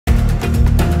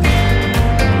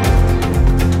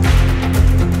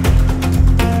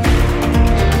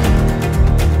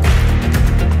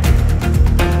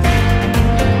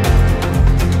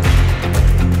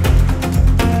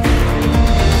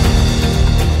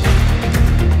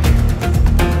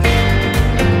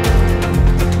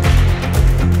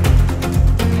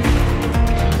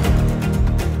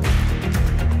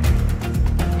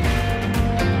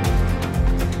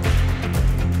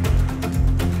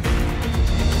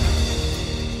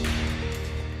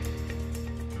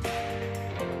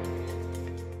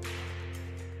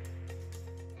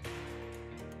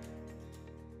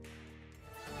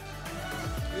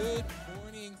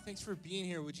Thanks for being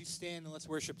here. Would you stand and let's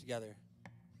worship together?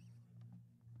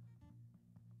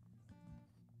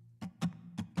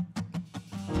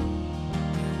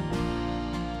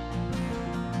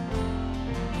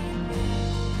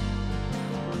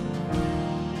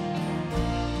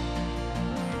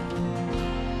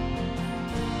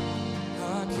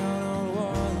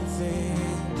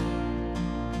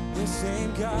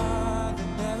 Same God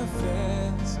that never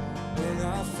fails will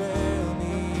not fail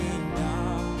me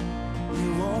now.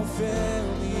 You won't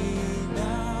fail me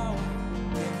now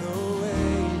in the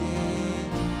waiting.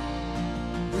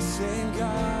 The same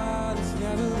God is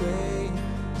never late.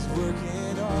 He's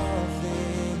working all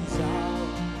things out.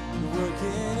 You're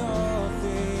working all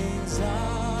things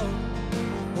out.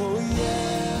 Oh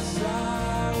yes,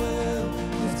 I will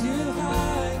lift you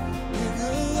high in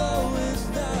the lowest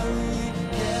valley.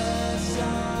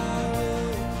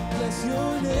 Bless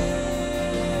your name.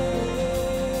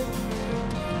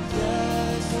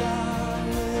 Yes, I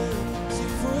will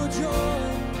sing for joy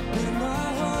when my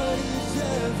heart is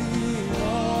heavy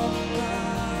all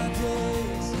my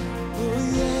days. Oh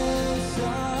yes, I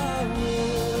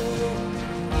will.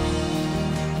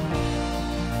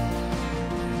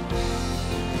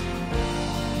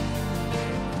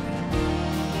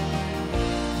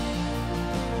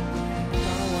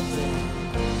 Count on one thing.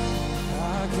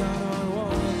 I count on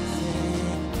one.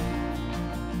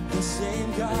 The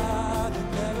same God that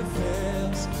never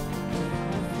fails, you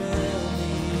won't fail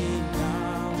me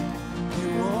now. You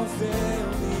won't fail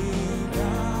me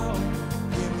now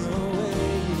in the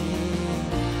waiting.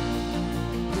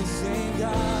 The same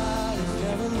God is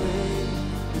never late.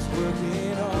 He's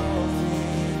working all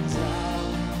things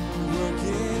out.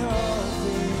 Working all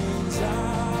things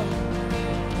out.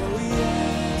 Oh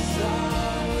yes, I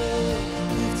will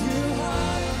lift you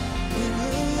high in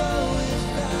the lowest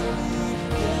valley.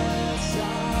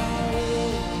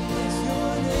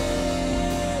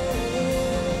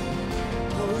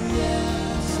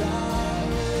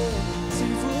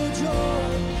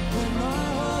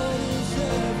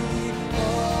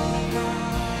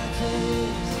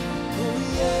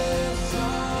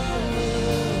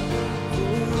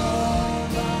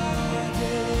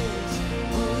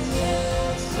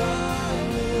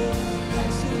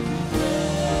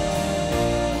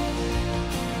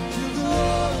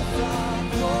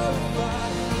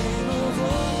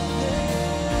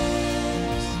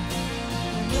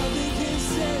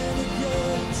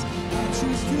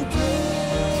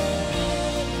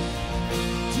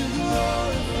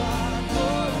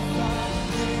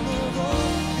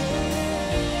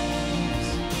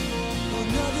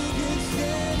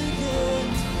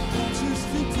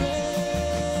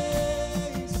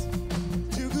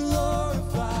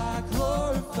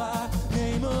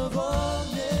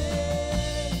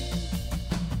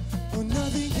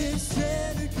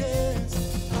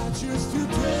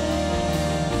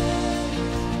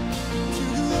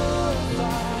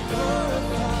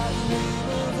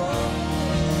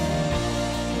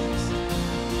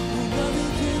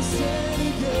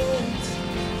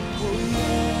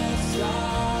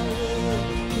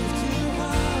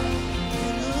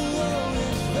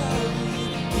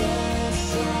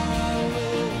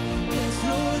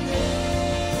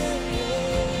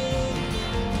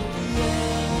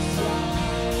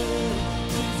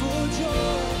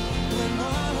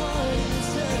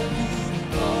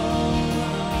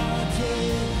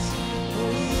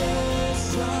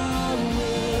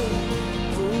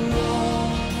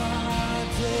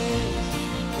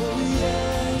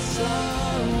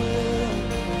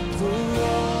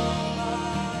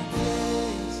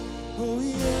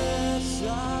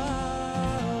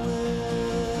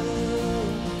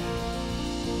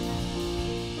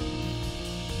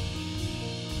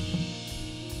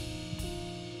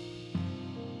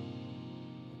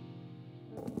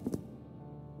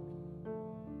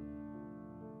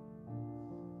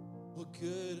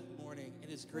 Good morning.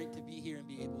 It is great to be here and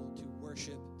be able to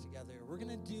worship together. We're going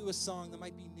to do a song that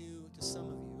might be new to some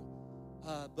of you.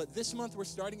 But this month we're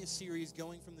starting a series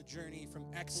going from the journey from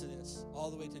Exodus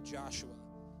all the way to Joshua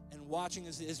and watching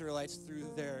as the Israelites through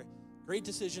their great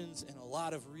decisions and a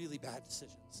lot of really bad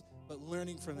decisions, but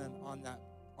learning from them on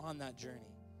that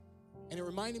journey. And it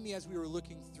reminded me as we were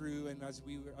looking through and I was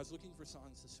looking for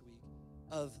songs this week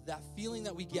of that feeling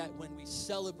that we get when we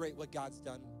celebrate what God's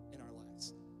done in our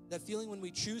lives. That feeling when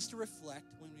we choose to reflect,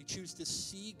 when we choose to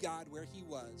see God where he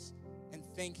was and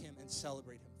thank him and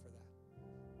celebrate him for that.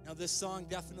 Now, this song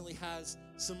definitely has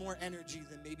some more energy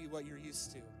than maybe what you're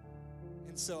used to.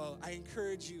 And so I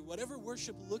encourage you, whatever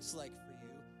worship looks like for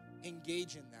you,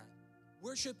 engage in that.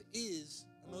 Worship is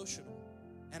emotional.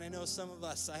 And I know some of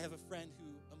us, I have a friend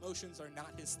who emotions are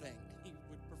not his thing. He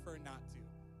would prefer not to.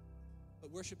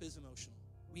 worship is emotional.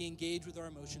 We engage with our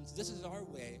emotions. This is our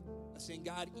way of saying,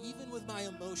 God, even with my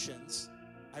emotions,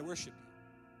 I worship you.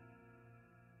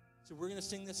 So we're going to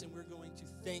sing this, and we're going to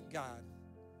thank God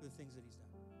for the things that he's done.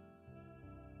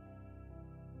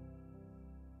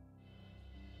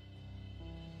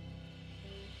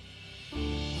 I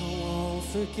won't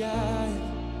forget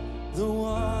the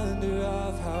wonder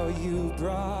of how you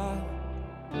brought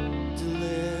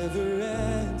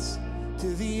deliverance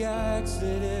to the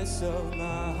exodus of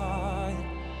my heart.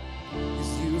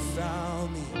 'Cause you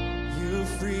found me, you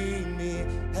freed me,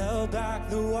 held back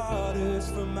the waters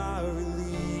for my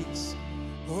release.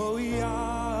 Oh,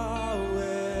 Yahweh,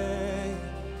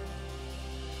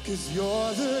 'cause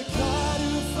you're the God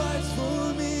who fights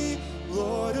for me,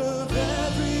 Lord of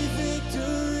every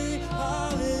victory.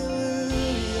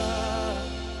 Hallelujah,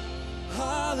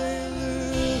 hallelujah.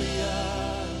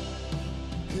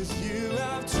 'Cause you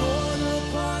have torn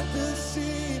apart the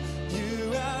sea,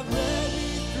 you have led me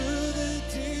through the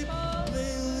deep.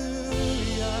 Hallelujah,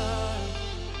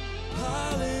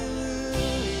 hallelujah.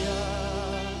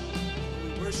 We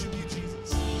worship you,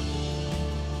 Jesus.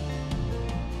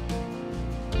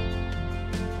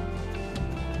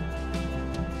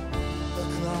 A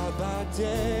cloud by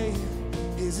day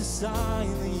is a sign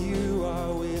that you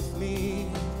are with me.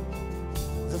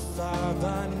 The fire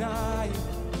by night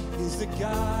is the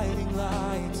guiding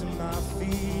light to my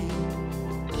feet.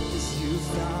 'Cause you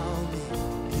found me,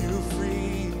 you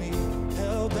freed me,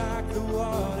 held back the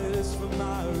waters for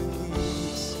my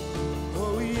release.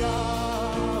 Oh,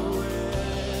 Yahweh,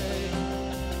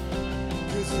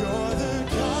 'cause you're the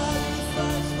God who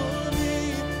fights for me,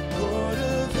 Lord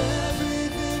of every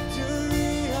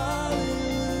victory.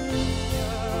 Hallelujah,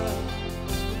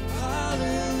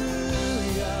 hallelujah.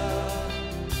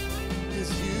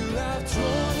 'Cause you have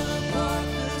torn apart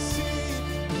the sea,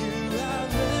 you have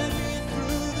led me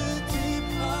through the deep.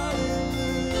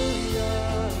 Hallelujah,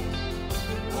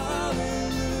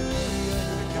 hallelujah. You're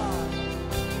the God,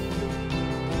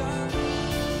 God who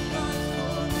fights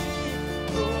for me,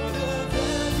 Lord of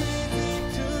every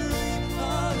victory.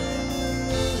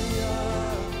 Hallelujah,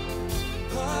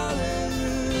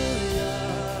 hallelujah.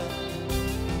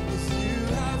 'Cause you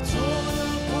have torn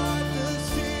apart the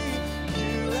sea,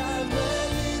 you have led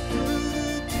me through the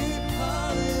deep.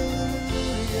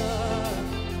 Hallelujah,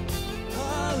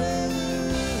 hallelujah.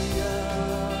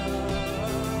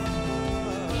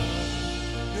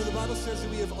 You know, the Bible says that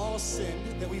we have all sinned,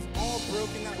 that we've all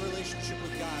broken that relationship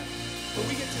with God. But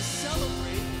we get to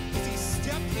celebrate because he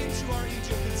stepped into our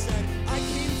Egypt and said, I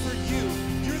came for you.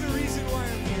 You're the reason why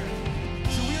I'm here.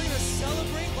 So we are going to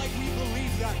celebrate like we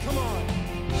believe that. Come on.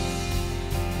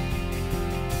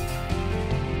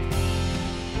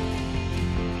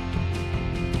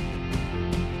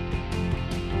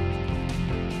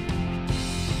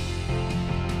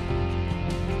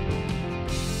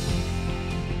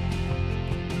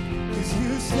 Cause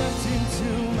you stepped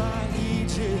into my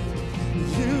Egypt,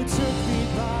 you took me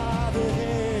by the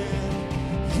hand,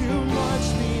 you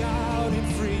marched me out in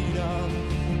freedom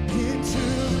into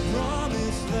the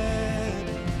promised land.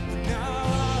 And now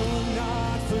I will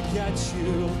not forget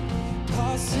you,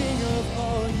 I'll sing of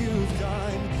all you've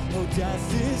done. Oh,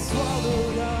 death is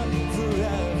swallowed up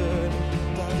forever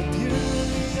by the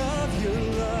beauty of your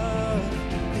love.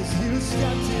 Cause you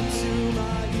stepped into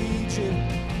my Egypt,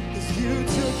 you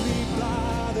took me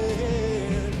by the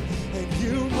hand, and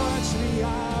you marched me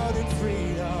out in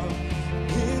freedom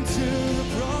into the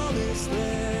promised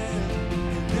land.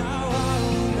 And now I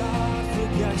will not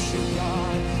forget you,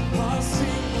 God. I'll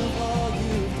sing of all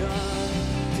you've done.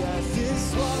 Death is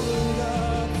swallowed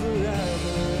up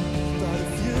forever by the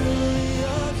fury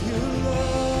of your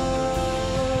love.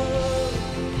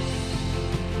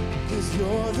 'Cause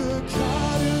you're the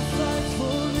God who fights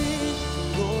for me,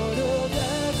 Lord of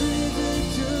every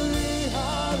victory.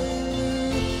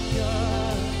 Hallelujah,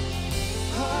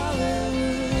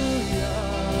 hallelujah.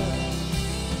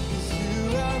 'Cause you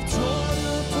have torn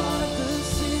apart the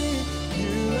sea,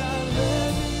 you have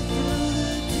led me through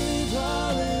the deep.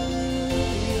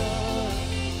 Hallelujah,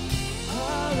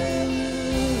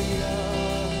 hallelujah.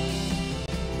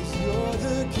 'Cause you're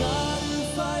the God who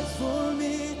fights for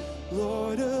me,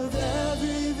 Lord of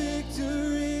every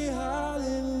victory.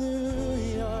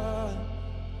 Hallelujah,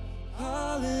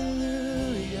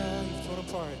 hallelujah. You've torn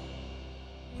apart.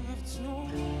 You've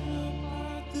torn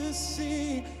apart the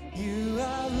sea, you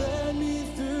have led me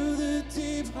through the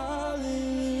deep.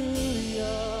 Hallelujah,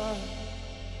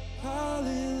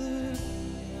 hallelujah.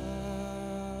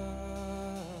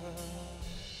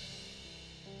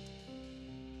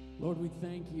 Lord, we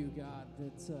thank you, God,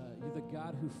 that you're the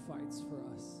God who fights for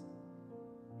us.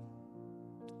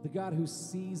 The God who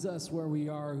sees us where we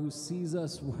are, who sees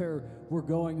us where we're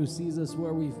going, who sees us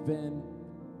where we've been.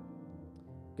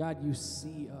 God, you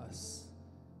see us.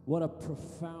 What a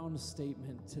profound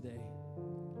statement today.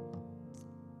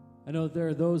 I know there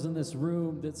are those in this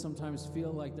room that sometimes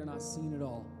feel like they're not seen at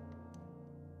all.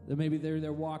 That maybe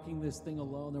they're walking this thing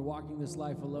alone. They're walking this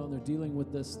life alone. They're dealing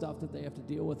with the stuff that they have to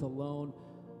deal with alone.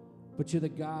 But you're the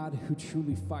God who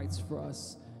truly fights for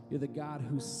us. You're the God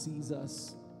who sees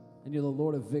us. And you're the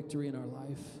Lord of victory in our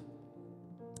life.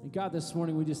 And God, this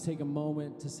morning we just take a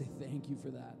moment to say thank you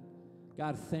for that.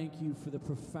 God, thank you for the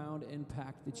profound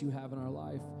impact that you have in our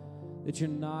life. That you're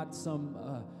not some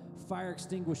fire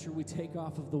extinguisher we take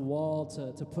off of the wall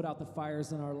to put out the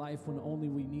fires in our life when only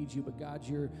we need you. But God,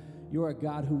 you're a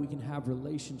God who we can have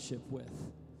relationship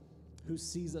with, who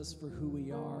sees us for who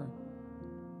we are,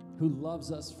 who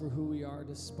loves us for who we are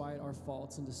despite our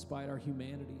faults and despite our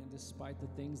humanity and despite the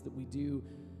things that we do,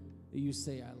 that you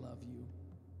say, I love you.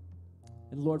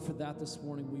 And Lord, for that this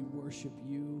morning, we worship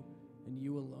you and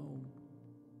you alone.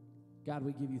 God,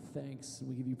 we give you thanks and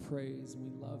we give you praise and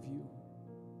we love you.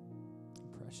 In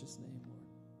precious name, Lord.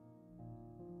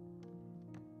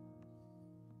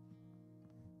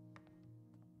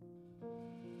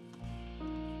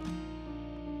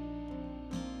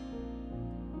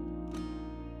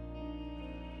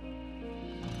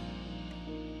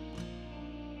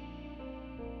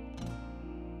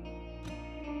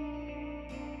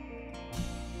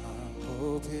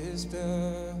 Hope is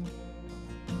built,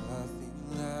 nothing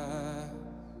left.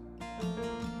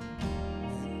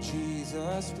 In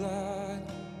Jesus' blood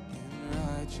and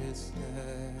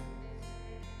righteousness,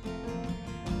 I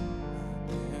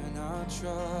cannot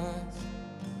trust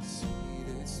the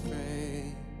sweetest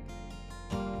frame,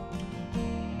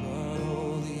 but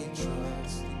only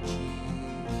trust in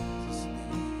Jesus'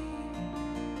 name.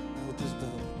 Hope is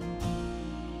built.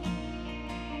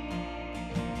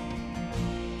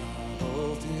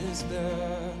 Is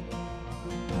there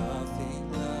nothing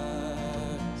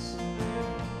less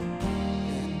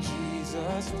in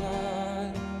Jesus'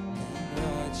 blood and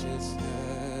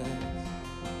righteousness?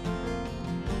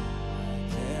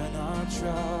 I cannot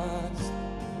trust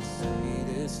the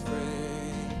sweetest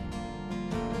frame,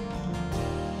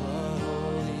 but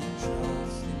only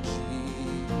trust in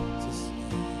Jesus'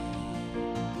 name.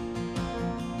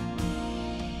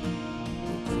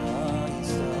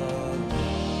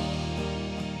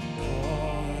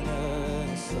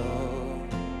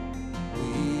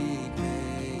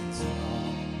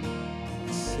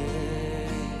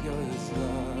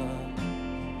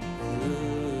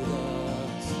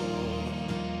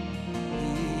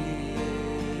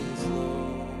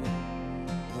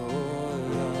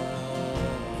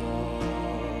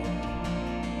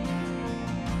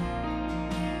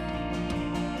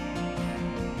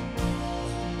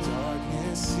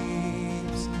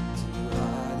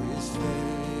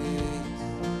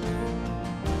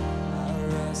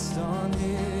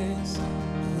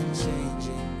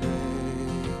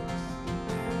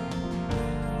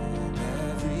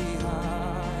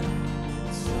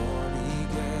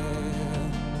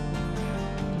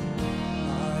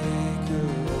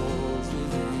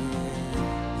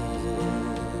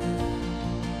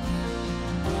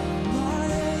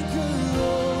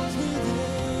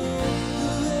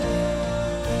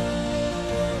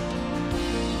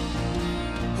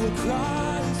 The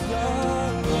Christ of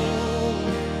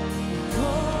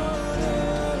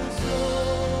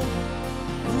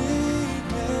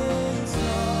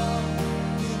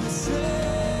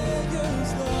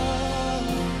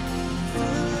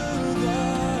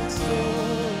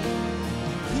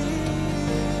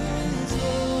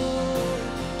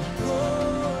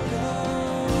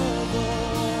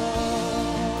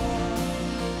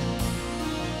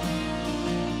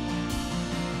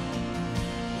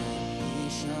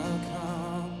shall come.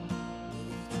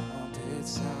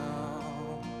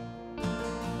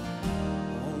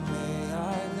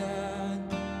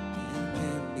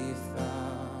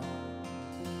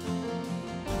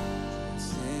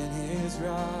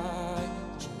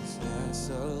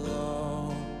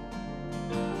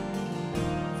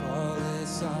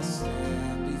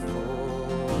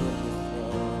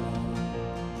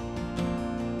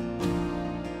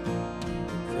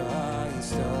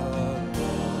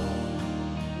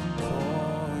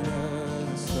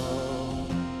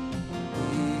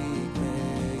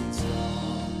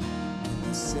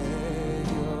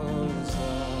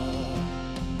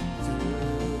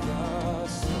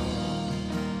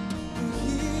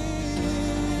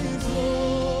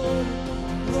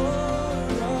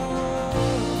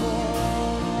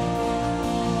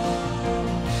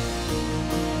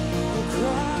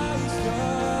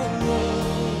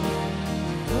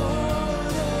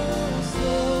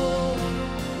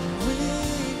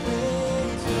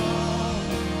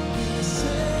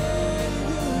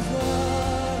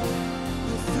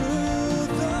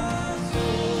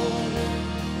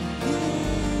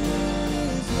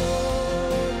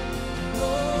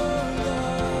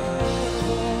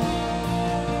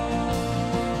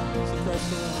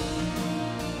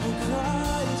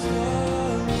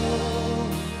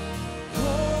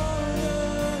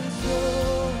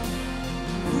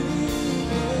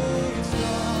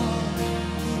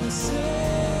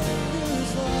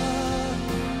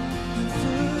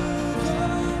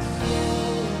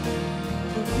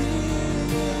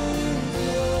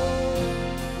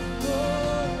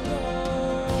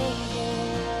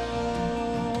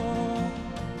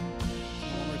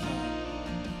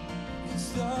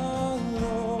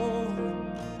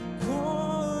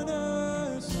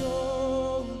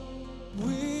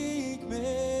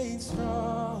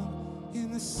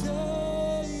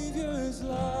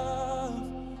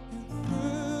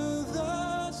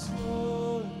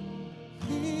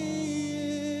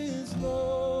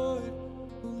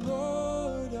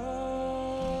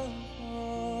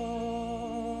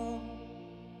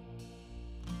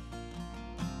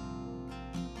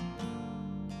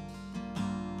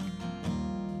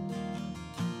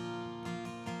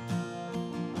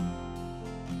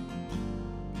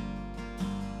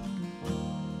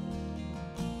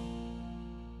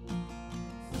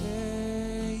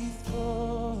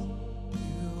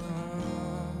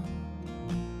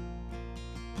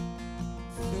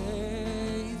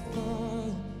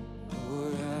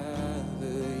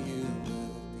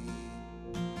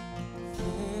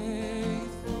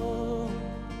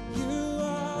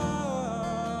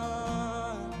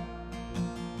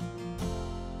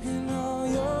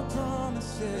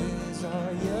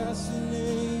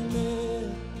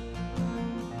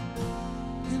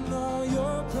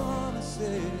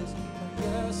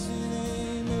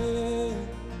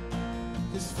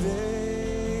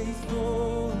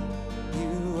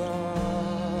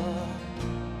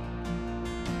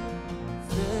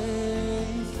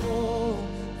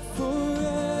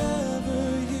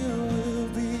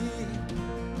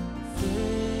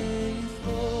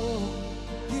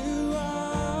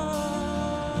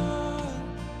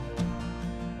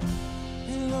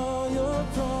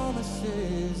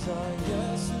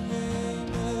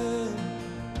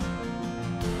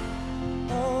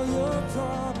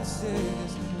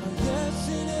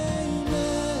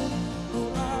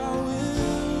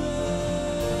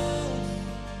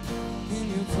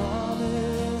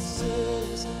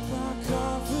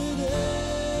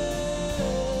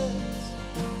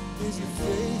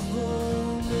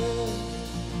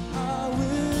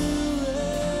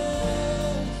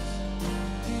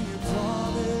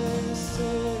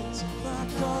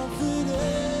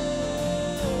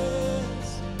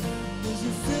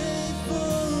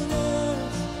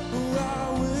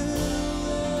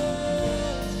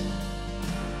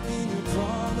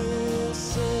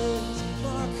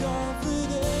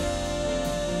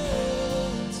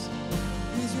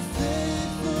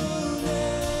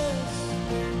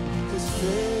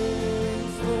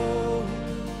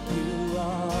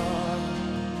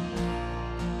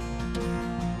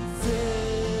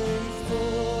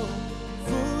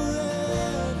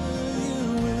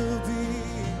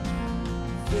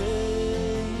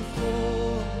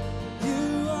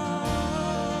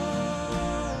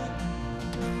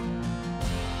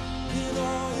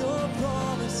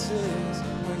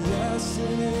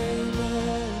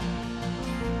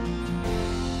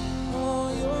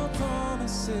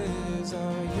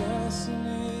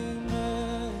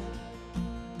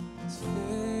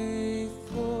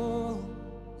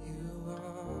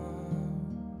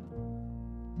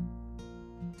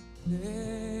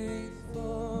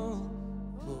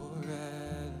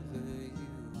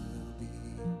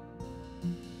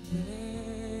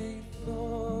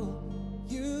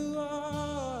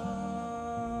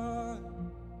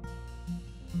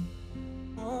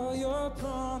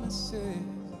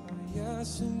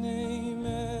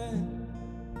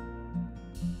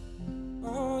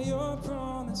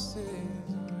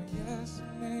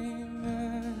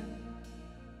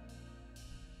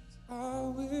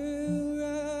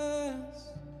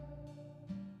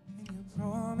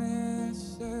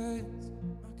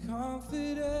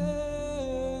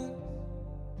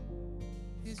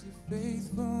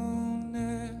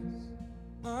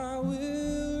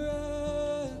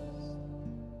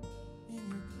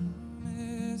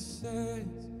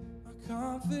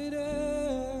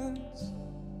 confidence is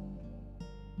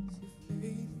your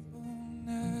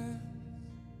faithfulness.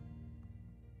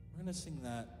 We're going to sing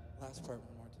that last part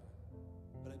one more time.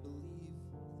 But I believe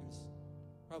there's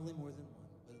probably more than one,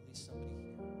 but at least somebody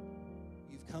here.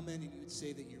 You've come in and you would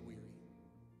say that you're weary.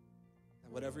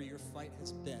 That whatever your fight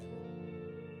has been,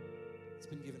 it's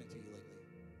been given it to you lately.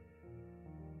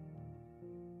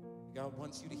 God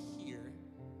wants you to hear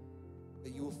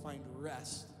that you will find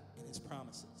rest in his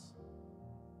promises,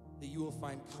 that you will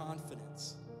find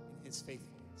confidence in his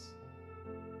faithfulness.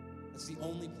 That's the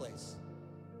only place.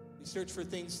 We search for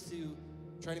things to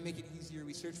try to make it easier.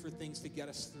 We search for things to get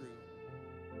us through.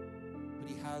 But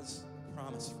he has a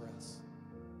promise for us,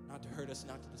 not to hurt us,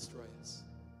 not to destroy us.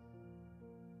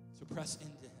 So press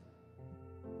into him.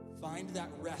 Find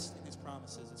that rest in his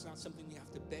promises. It's not something we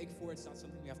have to beg for. It's not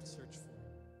something we have to search for.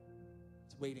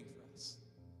 It's waiting for us,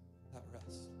 that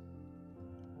rest.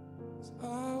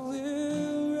 I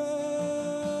will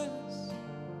rest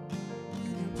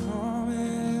in your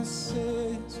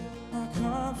promises. My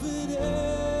confidence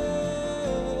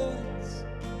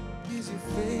is your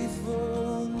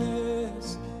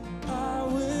faithfulness. I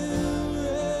will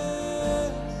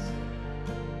rest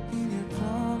in your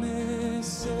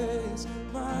promises.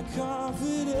 My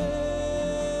confidence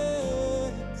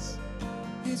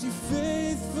is your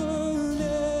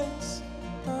faithfulness.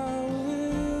 I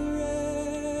will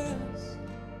rest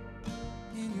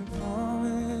in your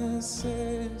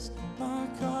promises. My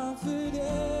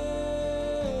confidence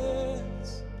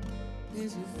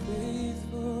is your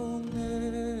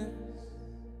faithfulness.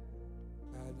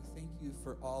 God, we thank you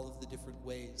for all of the different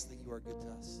ways that you are good to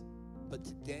us. But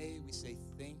today we say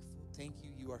thank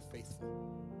you, you are faithful.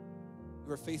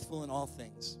 You are faithful in all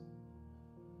things.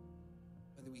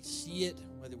 Whether we see it,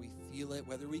 whether we feel it,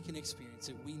 whether we can experience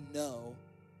it, we know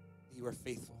that you are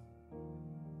faithful.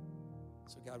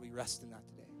 So God, we rest in that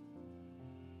today.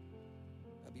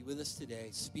 God, be with us today.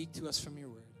 Speak to us from your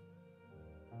word.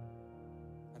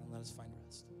 God, and let us find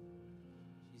rest. In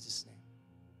Jesus' name,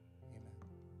 amen.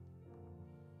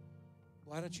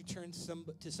 Why don't you turn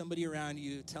to somebody around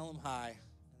you, tell them hi, and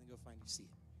then go find your seat.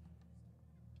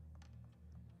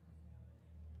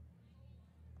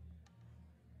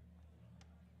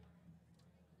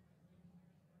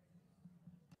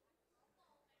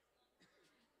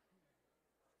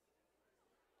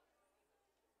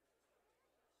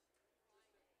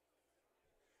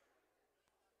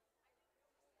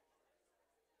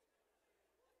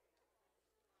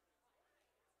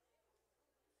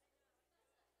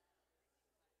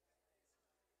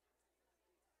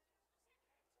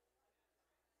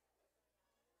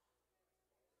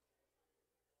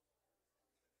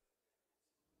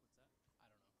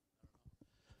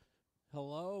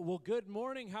 Hello. Well, good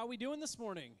morning. How are we doing this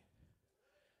morning?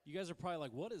 You guys are probably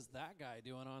like, what is that guy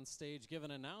doing on stage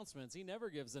giving announcements? He never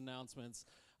gives announcements.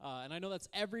 And I know that's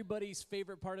everybody's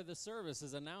favorite part of the service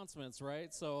is announcements,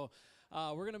 right? So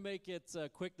we're going to make it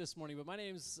quick this morning. But my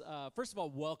name's, first of all,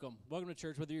 welcome. Welcome to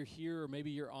church, whether you're here or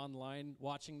maybe you're online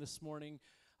watching this morning.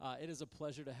 It is a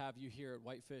pleasure to have you here at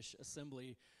Whitefish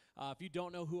Assembly. If you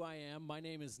don't know who I am, my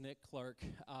name is Nick Clark,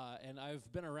 and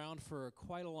I've been around for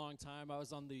quite a long time. I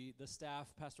was on the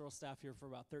staff, pastoral staff here for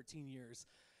about 13 years,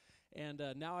 and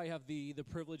now I have the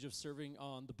privilege of serving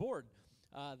on the board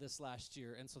this last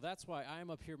year, and so that's why I'm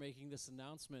up here making this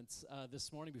announcement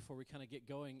this morning before we kind of get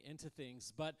going into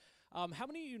things. But how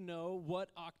many of you know what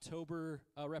October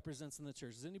represents in the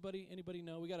church? Does anybody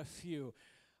know? We got a few.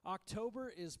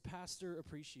 October is Pastor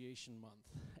Appreciation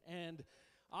Month, and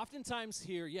oftentimes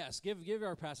here, yes, give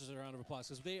our pastors a round of applause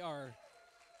because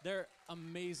they're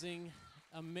amazing,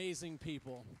 amazing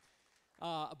people.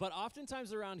 But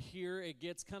oftentimes around here, it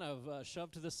gets kind of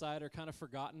shoved to the side or kind of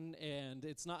forgotten, and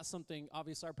it's not something,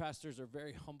 obviously our pastors are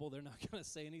very humble. They're not going to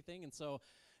say anything, and so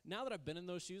now that I've been in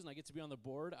those shoes and I get to be on the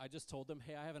board, I just told them,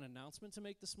 hey, I have an announcement to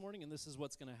make this morning, and this is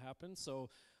what's going to happen. So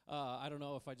I don't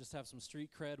know if I just have some street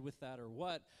cred with that or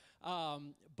what,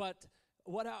 but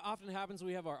what often happens,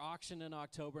 we have our auction in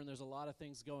October, and there's a lot of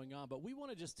things going on, but we want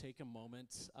to just take a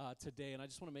moment today, and I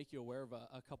just want to make you aware of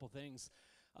a couple things.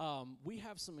 We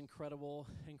have some incredible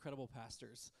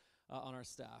pastors on our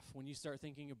staff. When you start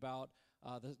thinking about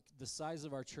the size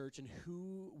of our church and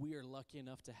who we are lucky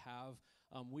enough to have,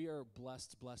 we are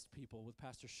blessed people with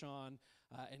Pastor Sean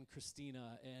and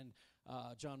Christina and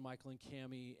John Michael and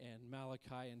Cammie and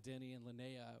Malachi and Denny and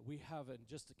Linnea. We have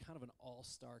just a kind of an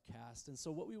all-star cast. And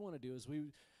so what we want to do is we,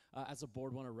 as a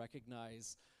board, want to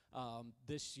recognize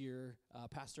this year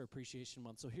Pastor Appreciation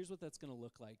Month. So here's what that's going to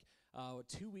look like.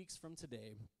 2 weeks from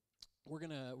today, we're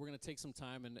gonna take some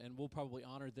time and we'll probably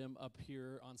honor them up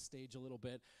here on stage a little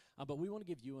bit, but we want to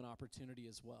give you an opportunity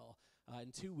as well.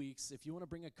 In 2 weeks, if you want to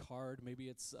bring a card, maybe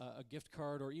it's a gift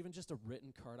card or even just a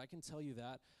written card, I can tell you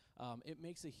that it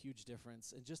makes a huge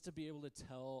difference. And just to be able to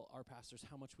tell our pastors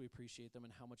how much we appreciate them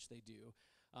and how much they do.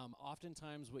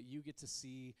 Oftentimes what you get to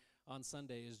see on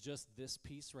Sunday is just this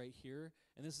piece right here,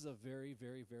 and this is a very,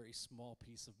 very, very small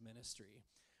piece of ministry.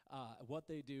 What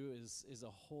they do is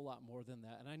a whole lot more than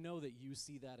that, and I know that you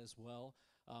see that as well.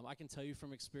 I can tell you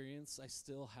from experience, I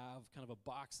still have kind of a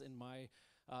box in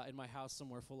my house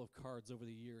somewhere full of cards over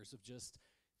the years of just,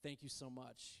 thank you so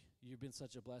much. You've been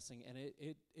such a blessing, and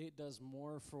it does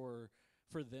more for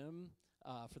them,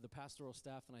 for the pastoral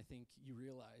staff than I think you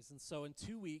realize. And so in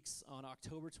 2 weeks, on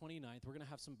October 29th, we're going to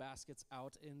have some baskets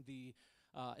out in the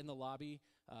lobby.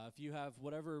 If you have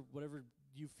whatever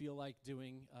you feel like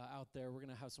doing out there, we're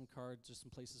going to have some cards, just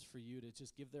some places for you to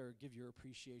just give your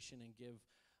appreciation and give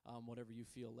whatever you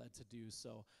feel led to do.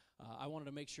 So I wanted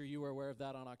to make sure you were aware of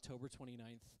that on October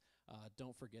 29th.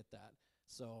 Don't forget that.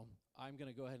 So I'm going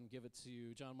to go ahead and give it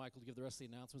to John Michael to give the rest of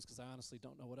the announcements, because I honestly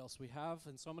don't know what else we have,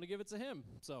 and so I'm going to give it to him.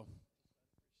 So.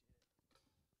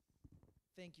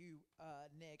 Thank you,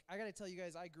 Nick. I got to tell you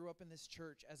guys, I grew up in this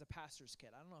church as a pastor's kid.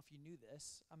 I don't know if you knew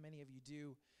this. Many of you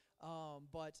do.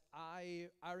 But I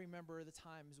remember the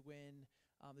times when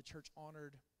the church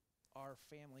honored our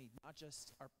family, not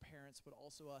just our parents, but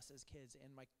also us as kids.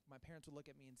 And my parents would look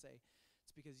at me and say,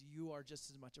 it's because you are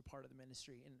just as much a part of the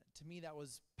ministry. And to me, that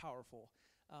was powerful.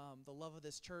 The love of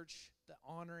this church, the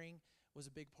honoring, was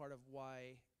a big part of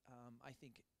why I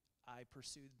think I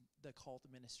pursued the call to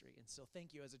ministry. And so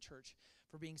thank you as a church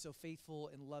for being so faithful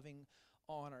and loving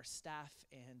on our staff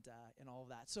and all of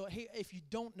that. So hey, if you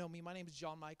don't know me, my name is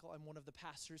John Michael. I'm one of the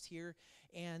pastors here,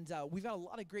 and we've got a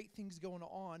lot of great things going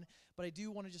on, but I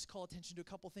do want to just call attention to a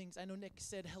couple things. I know Nick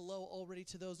said hello already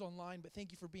to those online, but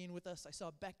thank you for being with us. I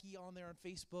saw Becky on there on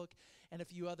Facebook and a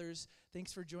few others.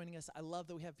 Thanks for joining us. I love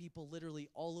that we have people literally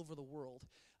all over the world,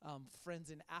 friends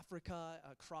in Africa,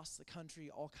 across the country,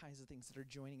 all kinds of things that are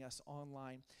joining us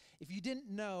online. If you didn't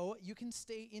know, you can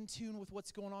stay in tune with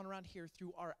what's going on around here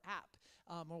through our app.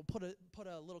 We'll put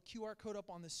a little QR code up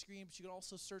on the screen, but you can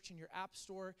also search in your app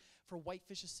store for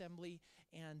Whitefish Assembly,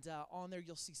 and on there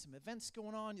you'll see some events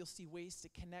going on. You'll see ways to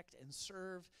connect and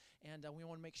serve, and we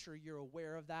want to make sure you're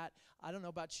aware of that. I don't know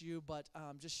about you, but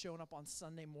just showing up on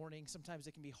Sunday morning, sometimes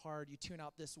it can be hard. You tune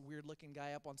out this weird-looking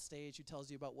guy up on stage who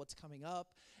tells you about what's coming up,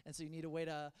 and so you need a way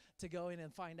to go in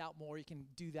and find out more. You can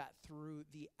do that through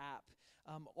the app.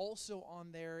 Also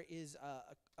on there is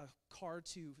a card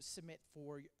to submit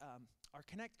for our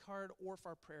Connect card or for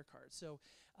our prayer card. So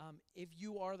if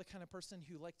you are the kind of person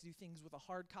who likes to do things with a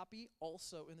hard copy,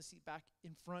 also in the seat back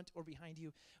in front or behind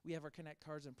you, we have our Connect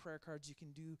cards and prayer cards. You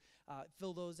can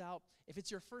fill those out. If it's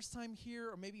your first time here,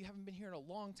 or maybe you haven't been here in a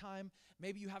long time,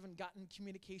 maybe you haven't gotten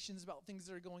communications about things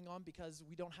that are going on because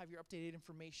we don't have your updated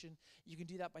information, you can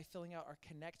do that by filling out our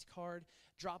Connect card.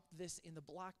 Drop this in the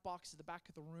black box at the back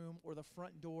of the room or the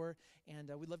front door, and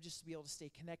we'd love just to be able to stay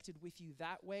connected with you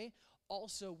that way.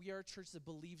 Also, we are a church that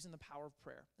believes in the power of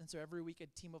prayer. And so every week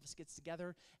a team of us gets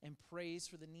together and prays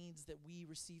for the needs that we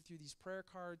receive through these prayer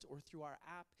cards or through our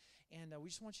app. And we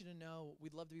just want you to know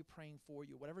we'd love to be praying for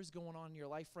you. Whatever's going on in your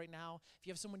life right now, if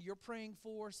you have someone you're praying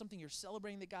for, something you're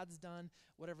celebrating that God's done,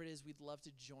 whatever it is, we'd love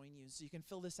to join you. So you can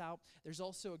fill this out. There's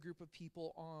also a group of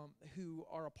people who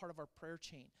are a part of our prayer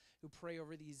chain, who pray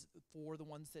over these for the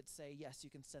ones that say, yes, you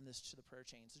can send this to the prayer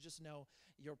chain. So just know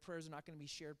your prayers are not going to be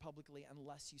shared publicly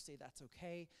unless you say that's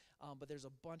okay. But there's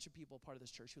a bunch of people part of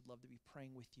this church who'd love to be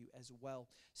praying with you as well.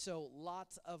 So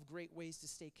lots of great ways to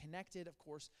stay connected. Of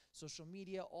course, social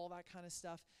media, all that kind of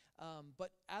stuff.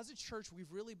 But as a church,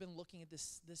 we've really been looking at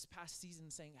this past season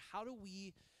saying, how do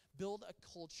we build a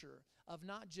culture of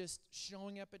not just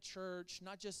showing up at church,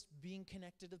 not just being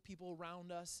connected to people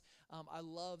around us. I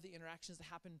love the interactions that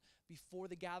happen before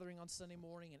the gathering on Sunday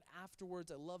morning and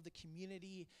afterwards. I love the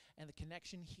community and the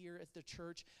connection here at the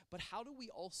church. But how do we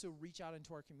also reach out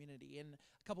into our community? And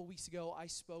a couple weeks ago, I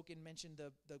spoke and mentioned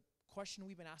the question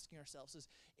we've been asking ourselves is,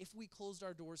 if we closed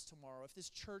our doors tomorrow, if this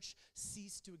church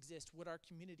ceased to exist, would our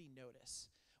community notice?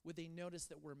 Would they notice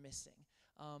that we're missing?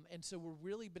 And so we've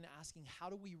really been asking, how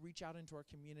do we reach out into our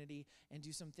community and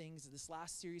do some things? This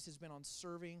last series has been on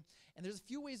serving, and there's a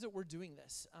few ways that we're doing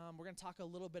this. We're going to talk a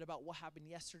little bit about what happened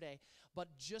yesterday, but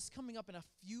just coming up in a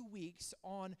few weeks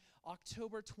on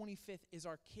October 25th is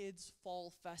our Kids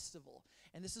Fall Festival,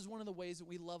 and this is one of the ways that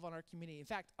we love on our community. In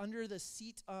fact, under the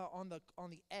seat on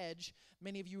the edge,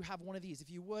 many of you have one of these. If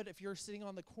you're sitting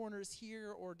on the corners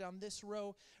here or down this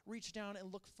row, reach down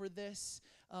and look for this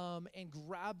and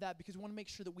grab that, because we want to make make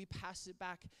sure that we pass it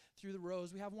back through the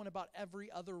rows. We have one about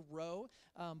every other row,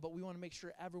 but we want to make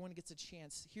sure everyone gets a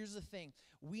chance. Here's the thing.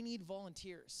 We need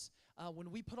volunteers.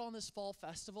 When we put on this fall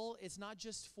festival, it's not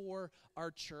just for our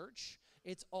church.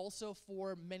 It's also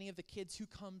for many of the kids who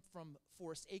come from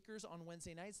Forest Acres on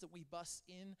Wednesday nights that we bus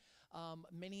in.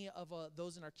 Many of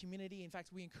those in our community. In fact,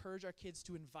 we encourage our kids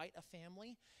to invite a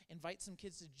family, invite some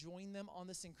kids to join them on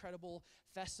this incredible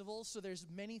festival. So there's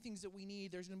many things that we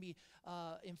need. There's going to be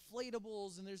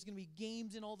inflatables, and there's going to be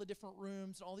games in all the different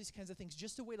rooms and all these kinds of things.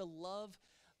 Just a way to love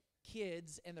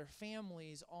kids and their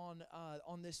families on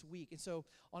this week. And so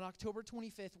on October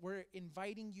 25th, we're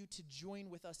inviting you to join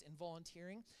with us in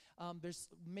volunteering. There's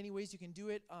many ways you can do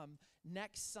it.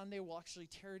 Next Sunday, we'll actually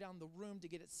tear down the room to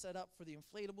get it set up for the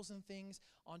inflatables and things.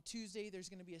 On Tuesday, there's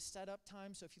going to be a setup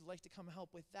time, so if you'd like to come help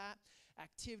with that,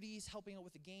 activities, helping out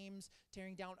with the games,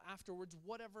 tearing down afterwards,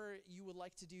 whatever you would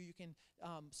like to do, you can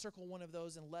circle one of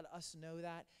those and let us know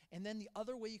that. And then the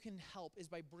other way you can help is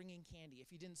by bringing candy.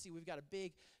 If you didn't see, we've got a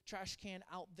big trash can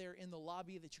out there in the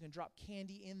lobby that you can drop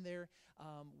candy in there.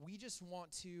 We just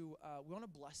want to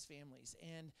bless families.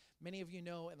 And many of you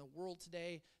know in the world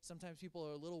today, sometimes people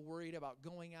are a little worried about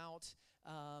going out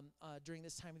during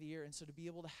this time of the year. And so to be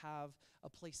able to have a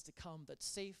place to come that's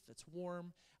safe, that's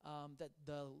warm, that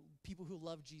the people who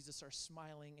love Jesus are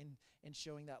smiling and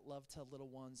showing that love to little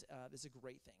ones is a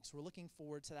great thing. So we're looking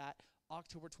forward to that.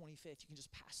 October 25th, you can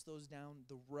just pass those down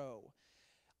the row.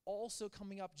 Also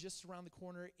coming up just around the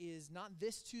corner is not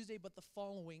this Tuesday, but the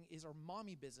following is our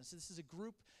Mommy Business. So this is a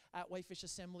group at Whitefish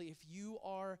Assembly. If you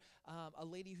are a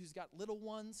lady who's got little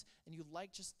ones and you'd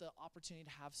like just the opportunity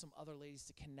to have some other ladies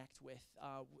to connect with,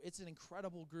 it's an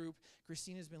incredible group.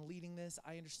 Christina's been leading this.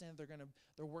 I understand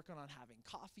they're working on having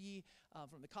coffee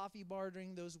from the coffee bar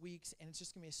during those weeks, and it's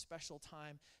just gonna be a special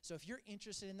time. So if you're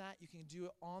interested in that, you can do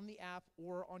it on the app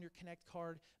or on your Connect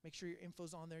card. Make sure your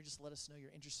info's on there. Just let us know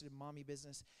you're interested in Mommy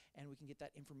Business, and we can get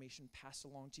that information passed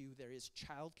along to you. There is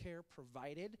childcare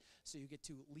provided, so you get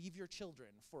to leave your children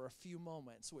for a few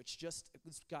moments, which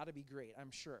it's got to be great,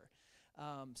 I'm sure.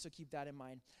 So keep that in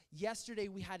mind. Yesterday,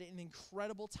 we had an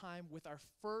incredible time with our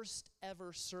first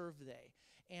ever Serve Day.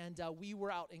 And we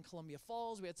were out in Columbia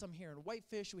Falls. We had some here in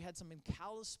Whitefish. We had some in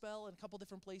Kalispell and a couple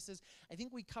different places. I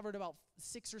think we covered about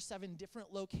 6 or 7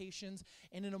 different locations.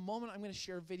 And in a moment, I'm going to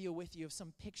share a video with you of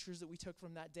some pictures that we took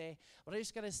from that day. But I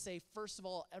just got to say, first of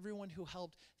all, everyone who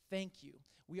helped, thank you.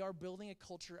 We are building a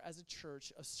culture as a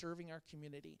church of serving our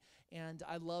community. And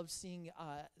I love seeing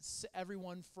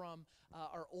everyone from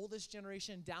our oldest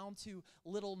generation down to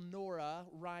little Nora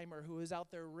Reimer, who is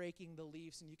out there raking the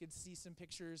leaves. And you can see some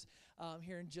pictures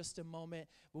here in just a moment.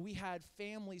 But we had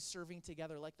families serving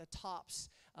together, like the Tops.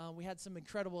 We had some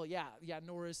incredible,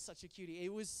 Nora is such a cutie.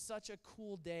 It was such a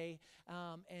cool day.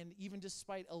 And even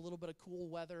despite a little bit of cool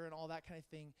weather and all that kind of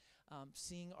thing,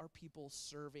 seeing our people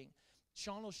serving.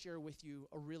 Sean will share with you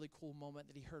a really cool moment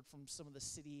that he heard from some of the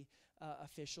city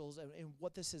officials and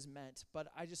what this has meant. But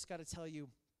I just got to tell you,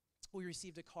 we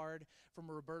received a card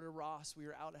from Roberta Ross. We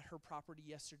were out at her property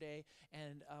yesterday,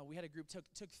 and we had a group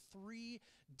took 3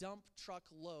 dump truck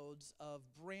loads of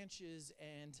branches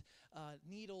and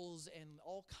needles and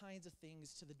all kinds of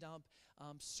things to the dump,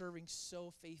 serving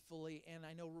so faithfully. And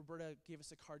I know Roberta gave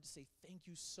us a card to say thank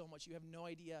you so much. You have no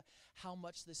idea how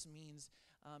much this means.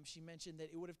 She mentioned that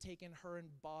it would have taken her and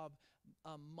Bob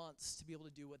months to be able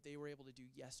to do what they were able to do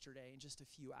yesterday in just a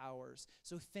few hours.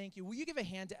 So thank you. Will you give a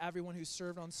hand to everyone who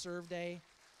served on Serve Day?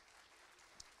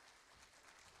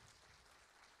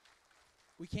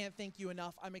 We can't thank you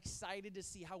enough. I'm excited to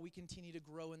see how we continue to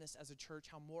grow in this as a church,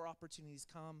 how more opportunities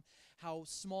come, how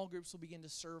small groups will begin to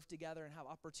serve together and have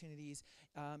opportunities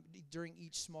during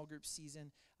each small group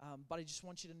season. But I just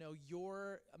want you to know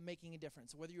you're making a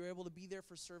difference. Whether you're able to be there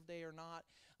for Serve Day or not,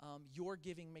 your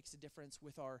giving makes a difference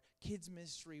with our kids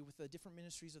ministry, with the different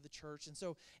ministries of the church. And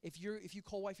so if you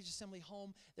call Whitefish Assembly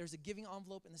home, there's a giving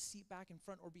envelope in the seat back in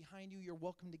front or behind you. You're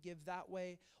welcome to give that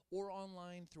way or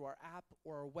online through our app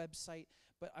or our website.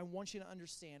 But I want you to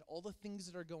understand all the things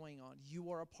that are going on, you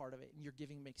are a part of it, and your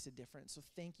giving makes a difference. So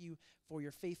thank you for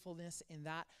your faithfulness in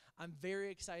that. I'm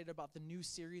very excited about the new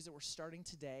series that we're starting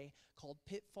today called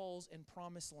Pitfalls and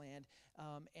Promised Land.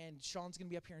 And Sean's going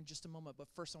to be up here in just a moment. But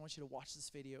first, I want you to watch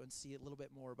this video and see a little bit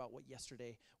more about what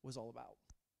yesterday was all about.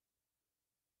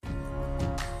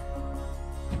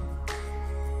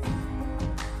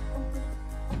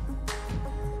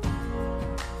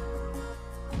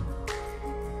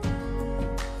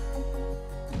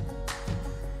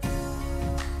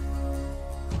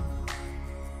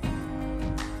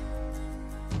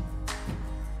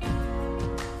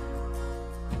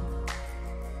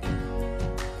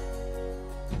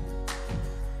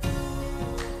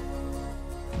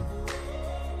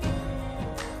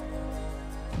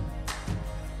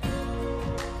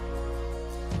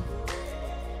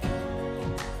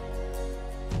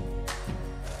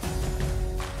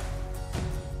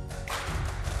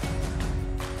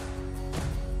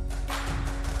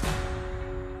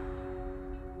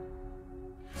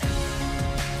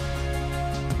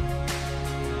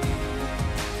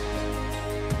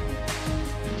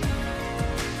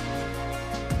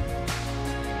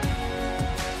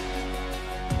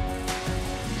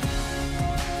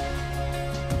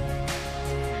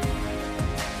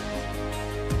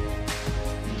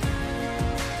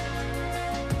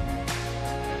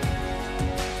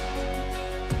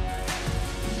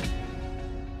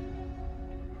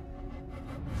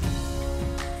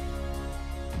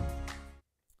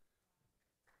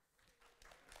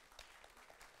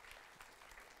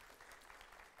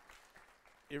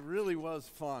 it really was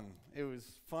fun. It was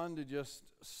fun to just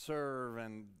serve,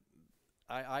 and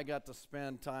I got to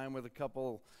spend time with a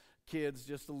couple kids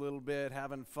just a little bit,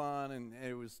 having fun, and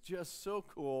it was just so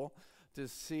cool to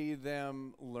see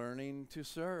them learning to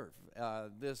serve.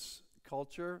 This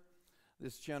culture,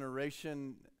 this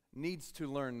generation needs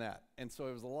to learn that, and so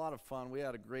it was a lot of fun. We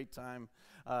had a great time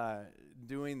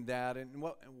doing that, and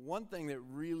one thing that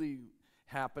really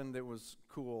happened that was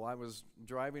cool, I was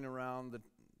driving around the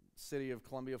city of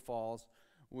Columbia Falls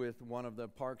with one of the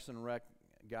Parks and Rec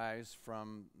guys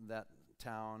from that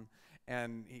town,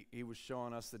 and he was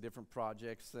showing us the different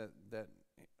projects that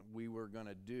we were going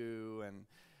to do, and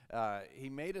he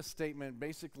made a statement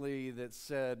basically that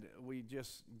said, we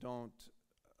just don't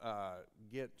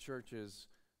get churches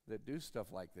that do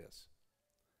stuff like this.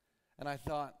 And I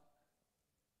thought,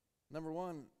 number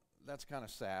one, that's kind of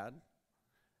sad,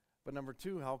 but number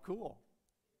two, how cool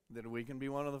that we can be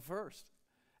one of the first.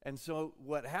 And so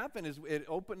what happened is it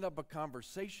opened up a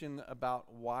conversation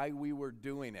about why we were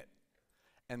doing it.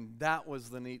 And that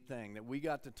was the neat thing, that we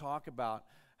got to talk about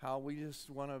how we just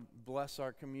want to bless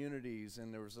our communities.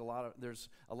 And there's a lot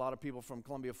of people from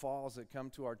Columbia Falls that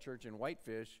come to our church in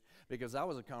Whitefish, because that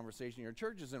was a conversation. Your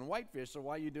church is in Whitefish, so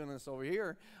why are you doing this over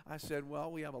here? I said,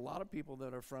 well, we have a lot of people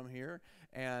that are from here,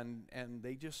 and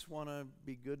they just want to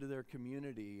be good to their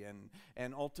community.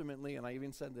 And ultimately, and I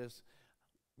even said this,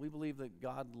 we believe that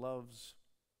God loves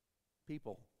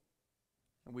people,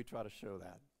 and we try to show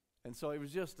that. And so it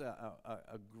was just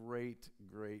a great,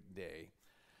 great day.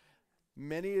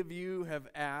 Many of you have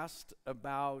asked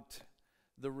about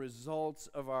the results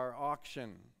of our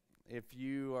auction. If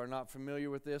you are not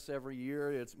familiar with this, every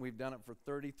year, we've done it for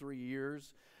 33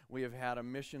 years. We have had a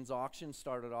missions auction,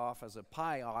 started off as a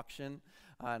pie auction.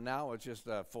 Now it's just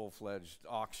a full-fledged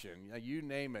auction. You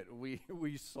name it, we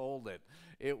sold it.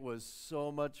 It was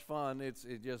so much fun. It's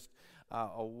just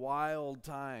a wild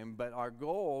time. But our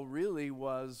goal really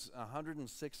was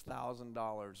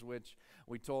 $106,000, which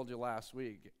we told you last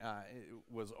week it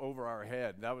was over our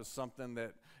head. That was something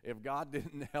that if God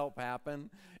didn't help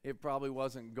happen, it probably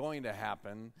wasn't going to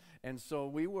happen. And so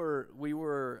we were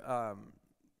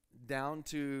down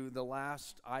to the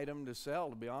last item to sell,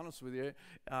 to be honest with you,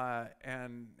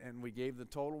 and we gave the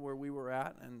total where we were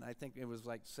at, and I think it was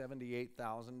like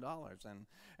 $78,000.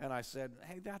 And I said,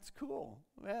 hey, that's cool,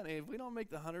 man. If we don't make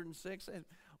the 106,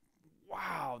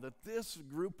 wow, that this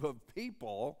group of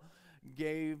people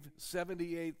gave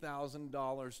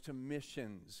 $78,000 to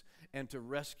missions and to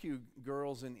rescue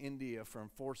girls in India from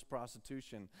forced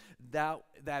prostitution. That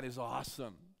is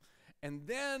awesome. And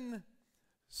then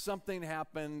something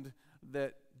happened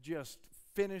that just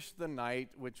finished the night,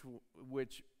 which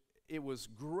it was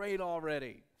great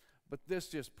already, but this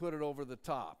just put it over the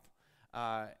top.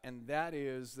 And that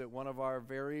is that one of our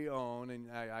very own,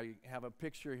 and I have a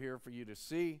picture here for you to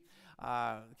see,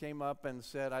 came up and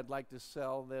said, I'd like to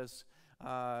sell this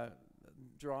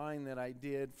drawing that I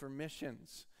did for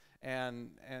missions.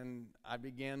 And I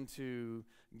began to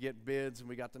get bids, and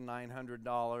we got to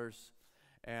 $900.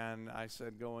 And I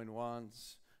said, going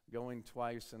once, going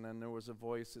twice, and then there was a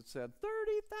voice that said,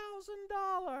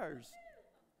 $30,000.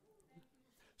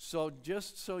 So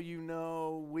just so you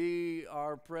know, we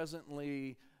are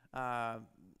presently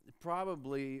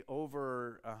probably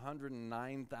over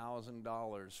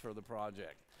 $109,000 for the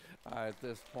project at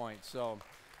this point. So,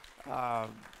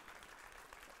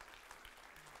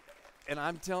 and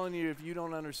I'm telling you, if you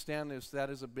don't understand this,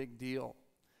 that is a big deal.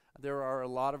 There are a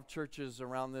lot of churches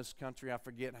around this country. I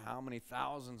forget how many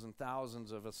thousands and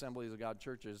thousands of Assemblies of God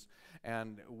churches,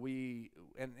 and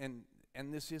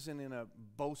this isn't in a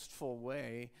boastful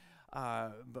way,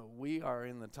 but we are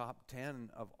in the top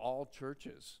 10 of all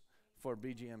churches for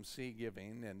BGMC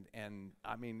giving, and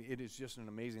I mean, it is just an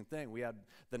amazing thing. We had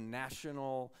the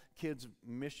national kids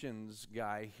missions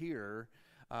guy here.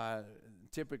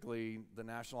 Typically, the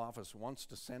national office wants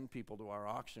to send people to our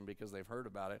auction because they've heard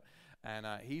about it. And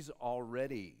he's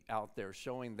already out there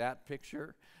showing that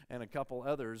picture and a couple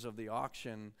others of the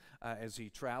auction as he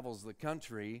travels the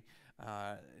country,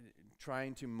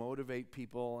 trying to motivate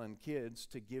people and kids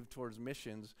to give towards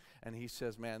missions. And he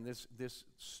says, man, this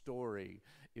story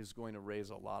is going to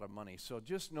raise a lot of money. So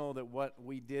just know that what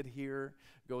we did here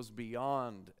goes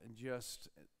beyond just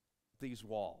these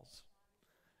walls.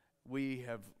 We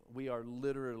are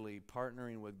literally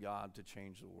partnering with God to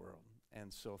change the world.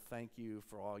 And so thank you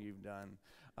for all you've done.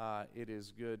 It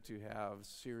is good to have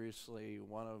seriously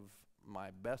one of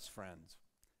my best friends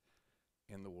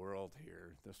in the world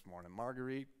here this morning.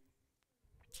 Marguerite,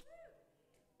 it's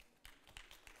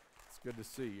good to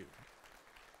see you.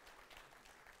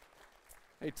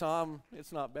 Hey, Tom,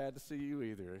 it's not bad to see you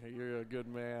either. You're a good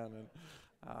man.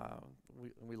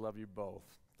 We love you both.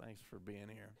 Thanks for being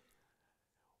here.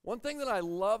 One thing that I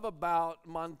love about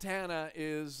Montana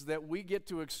is that we get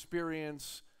to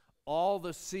experience all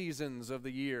the seasons of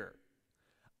the year.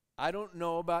 I don't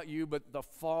know about you, but the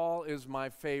fall is my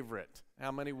favorite.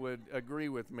 How many would agree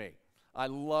with me? I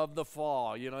love the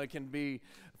fall. You know, it can be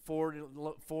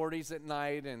 40s at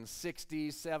night and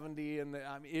 60s, 70, and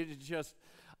it's just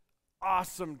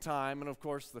awesome time. And of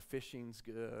course, the fishing's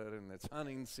good, and it's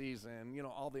hunting season. You know,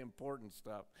 all the important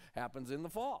stuff happens in the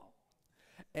fall.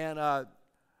 And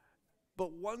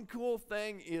but one cool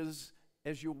thing is,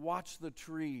 as you watch the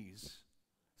trees,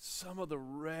 some of the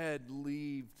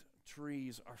red-leaved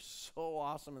trees are so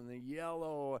awesome, and the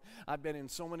yellow. I've been in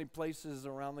so many places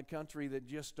around the country that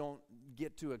just don't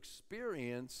get to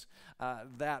experience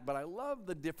that. But I love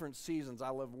the different seasons. I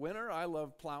love winter. I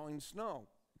love plowing snow.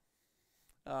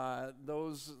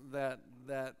 Those that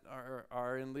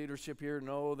are in leadership here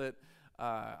know that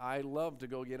I love to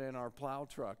go get in our plow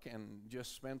truck and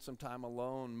just spend some time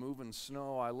alone moving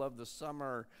snow. I love the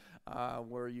summer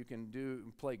where you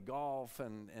can play golf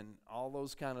and all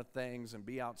those kind of things and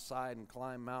be outside and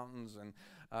climb mountains, and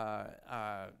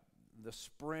the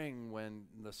spring when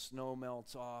the snow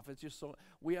melts off. It's just so,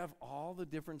 we have all the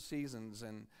different seasons.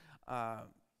 And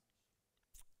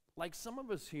like some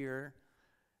of us here,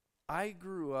 I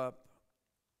grew up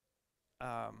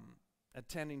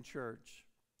attending church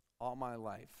all my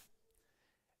life.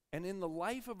 And in the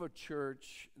life of a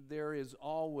church, there is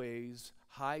always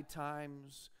high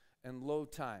times and low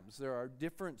times. There are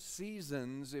different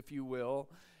seasons, if you will,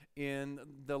 in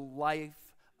the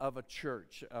life of a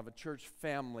church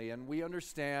family. And we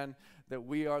understand that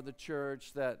we are the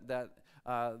church, that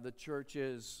the church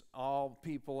is all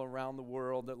people around the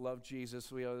world that love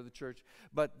Jesus. We are the church.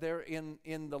 But there, in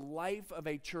the life of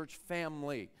a church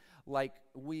family like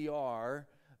we are,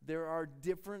 there are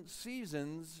different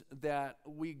seasons that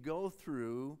we go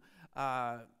through.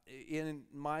 In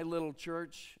my little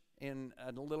church, in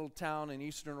a little town in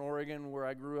eastern Oregon where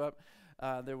I grew up,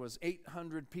 there was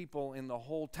 800 people in the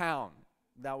whole town.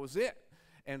 That was it.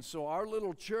 And so our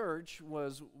little church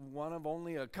was one of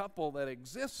only a couple that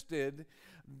existed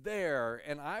there.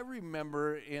 And I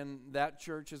remember in that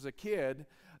church as a kid,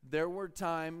 there were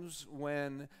times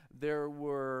when there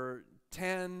were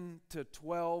 10 to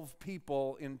 12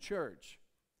 people in church,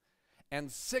 and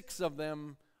 6 of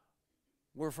them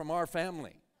were from our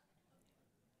family.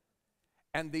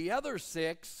 And the other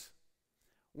 6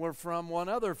 were from one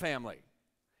other family.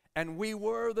 And we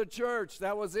were the church.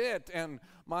 That was it. And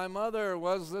my mother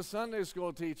was the Sunday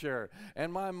school teacher,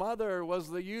 and my mother was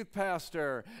the youth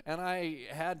pastor, and I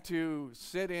had to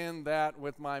sit in that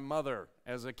with my mother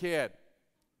as a kid.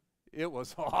 It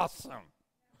was awesome.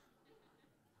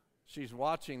 She's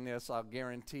watching this, I'll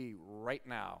guarantee, right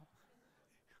now.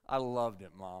 I loved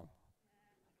it, Mom.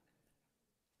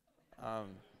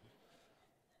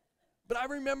 But I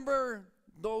remember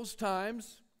those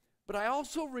times, but I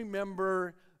also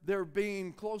remember there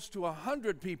being close to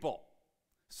 100 people,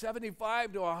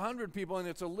 75 to 100 people, and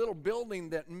it's a little building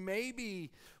that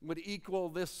maybe would equal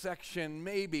this section,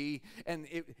 maybe, and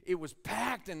it was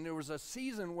packed, and there was a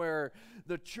season where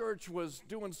the church was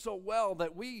doing so well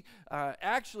that we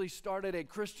actually started a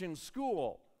Christian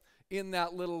school in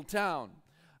that little town.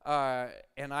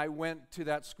 And I went to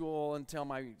that school until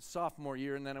my sophomore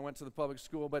year, and then I went to the public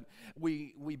school, but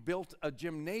we built a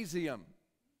gymnasium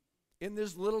in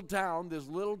this little town, this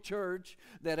little church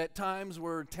that at times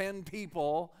were 10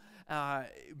 people,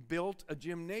 built a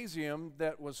gymnasium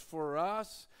that was for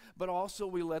us, but also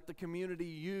we let the community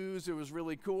use. It was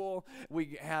really cool.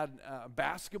 We had a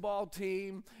basketball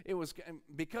team. It was,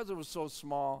 because it was so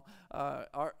small,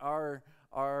 our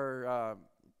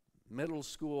middle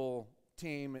school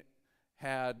team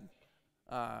had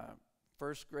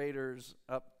first graders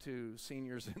up to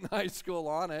seniors in high school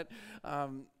on it.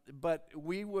 But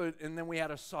we would, and then we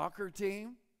had a soccer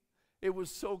team. It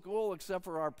was so cool, except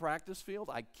for our practice field.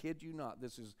 I kid you not,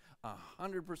 this is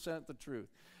 100% the truth.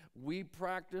 We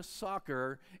practiced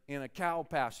soccer in a cow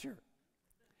pasture,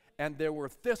 and there were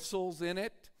thistles in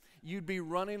it. You'd be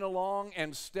running along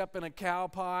and step in a cow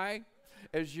pie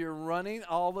as you're running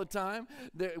all the time.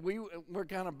 We're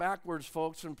kind of backwards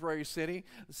folks from Prairie City.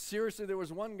 Seriously, there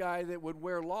was one guy that would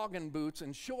wear logging boots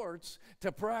and shorts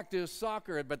to practice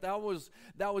soccer, but that was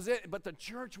it. But the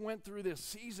church went through this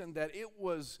season that it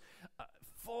was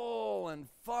full and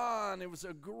fun. It was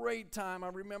a great time. I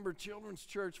remember children's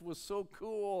church was so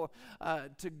cool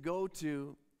to go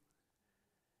to.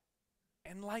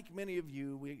 And like many of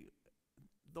you,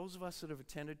 those of us that have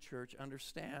attended church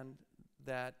understand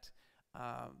that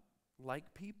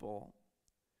like people,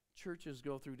 churches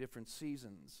go through different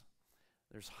seasons.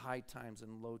 There's high times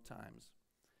and low times.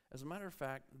 As a matter of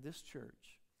fact, this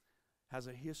church has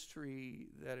a history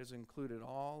that has included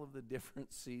all of the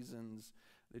different seasons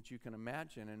that you can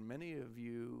imagine. And many of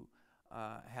you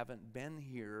haven't been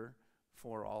here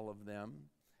for all of them,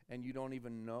 and you don't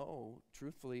even know,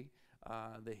 truthfully,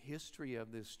 the history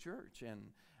of this church.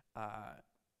 And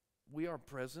we are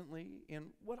presently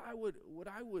in what I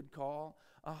would call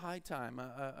a high time,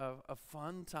 a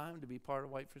fun time to be part of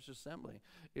Whitefish Assembly.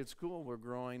 It's cool. We're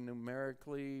growing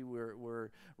numerically. We're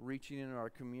reaching into our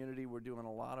community. We're doing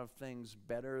a lot of things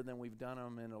better than we've done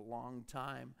them in a long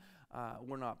time.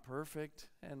 We're not perfect,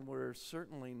 and we're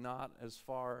certainly not as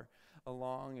far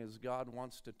along as God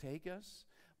wants to take us.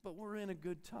 But we're in a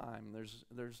good time.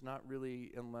 There's not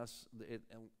really, unless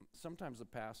sometimes the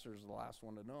pastor is the last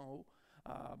one to know.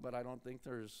 But I don't think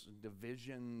there's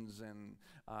divisions and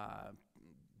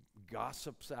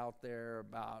gossips out there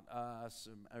about us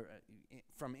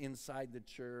from inside the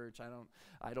church.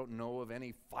 I don't know of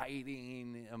any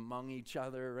fighting among each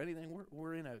other or anything.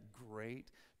 We're in a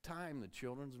great time. The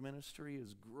children's ministry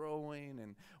is growing,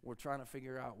 and we're trying to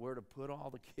figure out where to put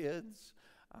all the kids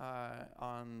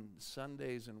on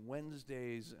Sundays and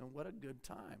Wednesdays. And what a good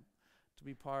time to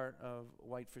be part of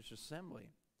Whitefish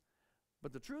Assembly.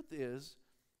 But the truth is,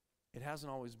 it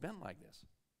hasn't always been like this.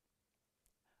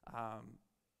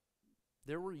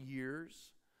 There were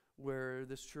years where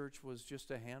this church was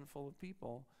just a handful of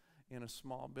people in a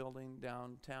small building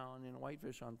downtown in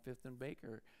Whitefish on 5th and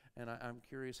Baker. And I'm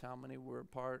curious how many were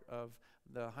part of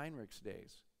the Heinrichs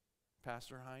days,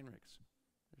 Pastor Heinrichs.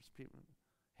 There's people,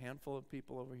 handful of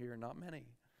people over here, not many,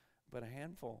 but a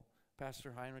handful.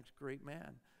 Pastor Heinrichs, great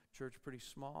man. Church pretty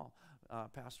small.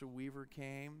 Pastor Weaver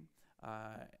came.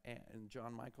 And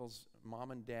John Michael's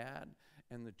mom and dad,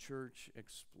 and the church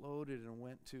exploded and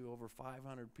went to over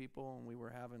 500 people, and we were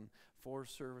having 4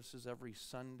 services every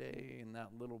Sunday in that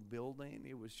little building.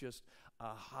 It was just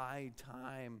a high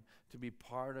time to be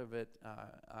part of it.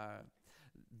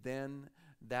 Then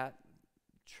that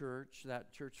church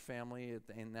family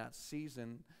in that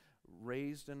season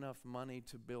raised enough money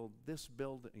to build this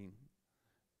building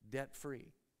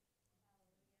debt-free.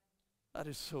 That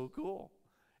is so cool.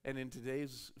 And in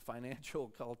today's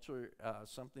financial culture,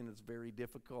 something that's very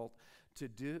difficult to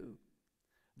do.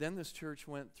 Then this church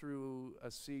went through a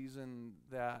season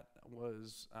that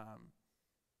was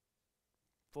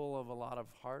full of a lot of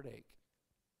heartache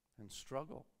and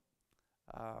struggle.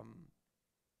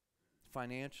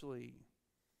 Financially,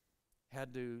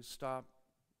 had to stop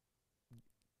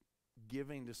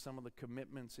giving to some of the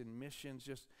commitments in missions,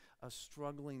 just a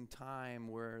struggling time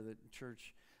where the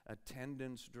church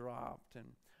attendance dropped.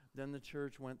 And then the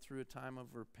church went through a time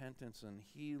of repentance and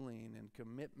healing and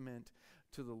commitment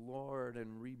to the Lord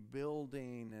and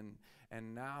rebuilding,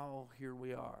 and now here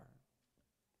we are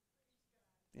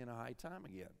in a high time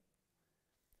again.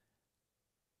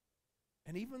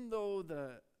 And even though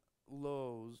the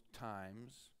low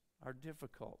times are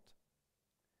difficult,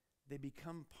 they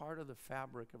become part of the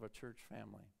fabric of a church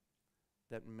family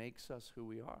that makes us who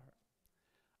we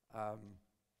are.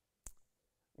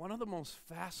 One of the most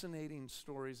fascinating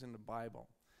stories in the Bible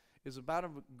is about a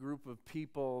group of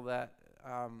people that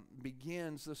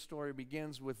the story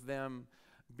begins with them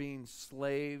being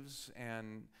slaves,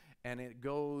 and it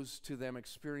goes to them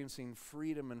experiencing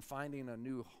freedom and finding a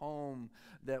new home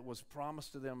that was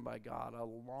promised to them by God a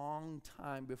long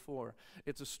time before.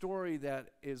 It's a story that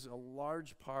is a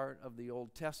large part of the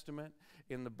Old Testament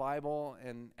in the Bible,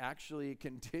 and actually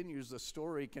the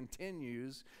story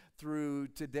continues through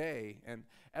today. And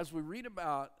as we read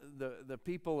about the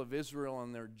people of Israel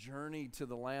and their journey to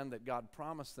the land that God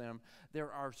promised them,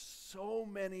 there are so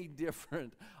many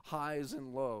different highs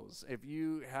and lows. If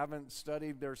you haven't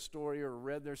studied their story or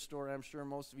read their story, I'm sure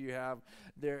most of you have,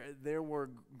 there were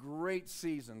great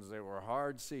seasons. There were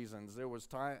hard seasons. There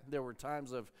were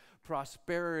times of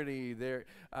prosperity.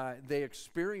 They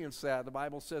experienced that. The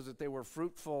Bible says that they were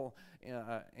fruitful.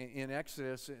 In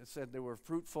Exodus, it said they were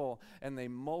fruitful and they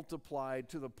multiplied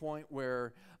to the point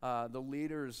where the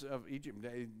leaders of Egypt,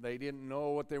 they didn't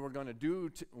know what they were going to do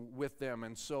with them.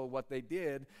 And so what they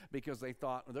did, because they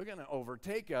thought they're going to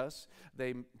overtake us,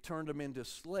 they turned them into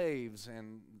slaves,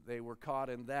 and they were caught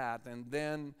in that. And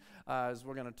then, as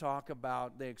we're going to talk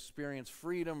about, they experienced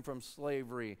freedom from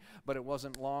slavery. But it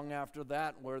wasn't long after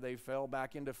that where they fell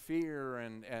back into fear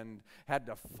and had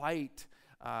to fight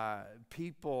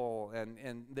people,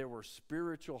 and there were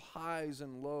spiritual highs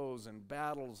and lows and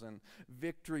battles and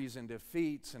victories and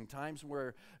defeats, and times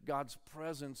where God's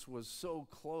presence was so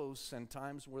close and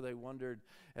times where they wondered,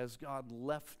 has God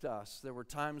left us? There were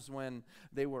times when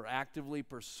they were actively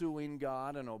pursuing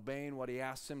God and obeying what he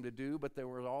asked them to do, but there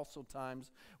were also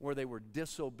times where they were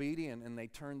disobedient and they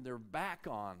turned their back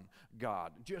on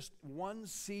God. Just one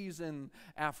season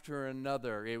after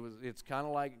another. It's kind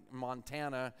of like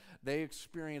Montana. They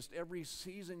experienced every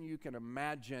season you can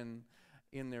imagine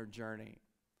in their journey.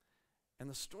 And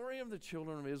the story of the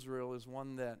children of Israel is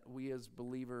one that we as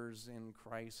believers in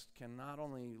Christ can not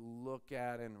only look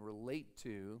at and relate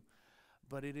to,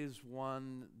 but it is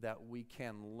one that we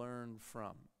can learn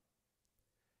from.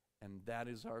 And that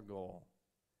is our goal.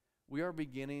 We are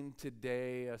beginning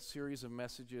today a series of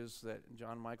messages that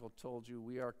John Michael told you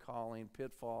we are calling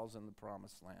Pitfalls in the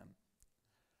Promised Land.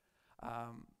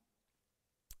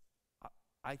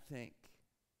 I think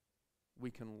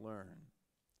we can learn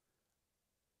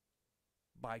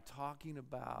by talking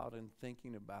about and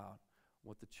thinking about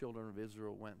what the children of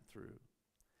Israel went through.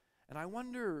 And I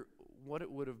wonder what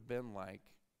it would have been like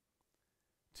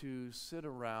to sit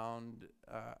around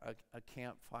a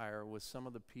campfire with some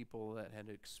of the people that had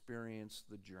experienced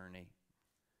the journey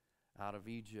out of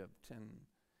Egypt.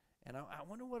 And I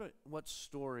wonder what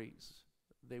stories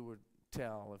they would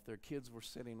tell if their kids were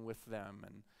sitting with them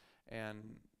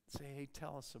and say, hey,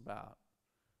 tell us about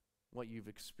what you've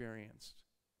experienced.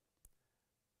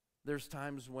 There's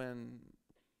times when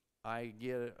I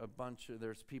get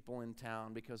there's people in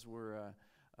town because we're a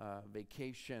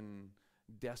vacation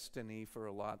destiny for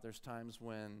a lot. There's times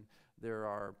when there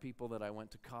are people that I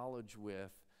went to college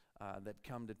with that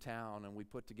come to town, and we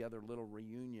put together little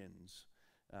reunions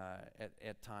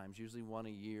at times, usually one a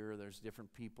year. There's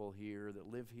different people here that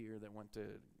live here that went to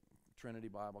Trinity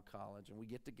Bible College, and we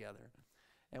get together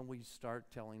and we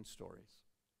start telling stories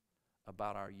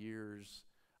about our years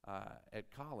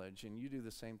at college. And you do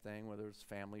the same thing, whether it's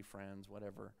family, friends,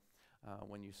 whatever,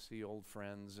 when you see old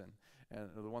friends. And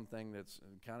the one thing that's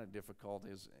kind of difficult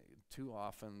is too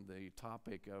often the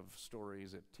topic of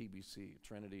stories at TBC,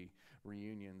 Trinity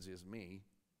Reunions, is me.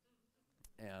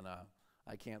 And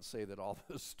I can't say that all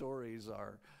the stories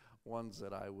are ones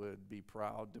that I would be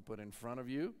proud to put in front of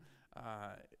you,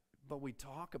 but we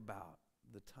talk about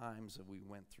the times that we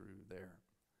went through there.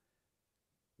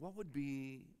 What would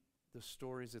be the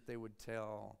stories that they would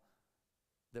tell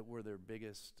that were their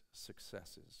biggest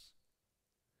successes?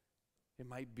 It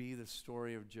might be the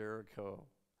story of Jericho.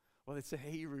 Well, they'd say,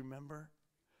 hey, you remember?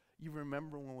 You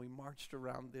remember when we marched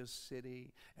around this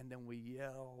city and then we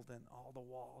yelled and all the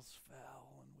walls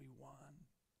fell and we won?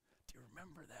 Do you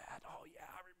remember that? Oh, yeah,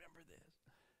 I remember this.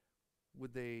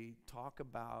 Would they talk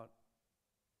about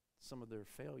some of their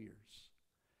failures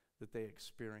that they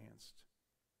experienced?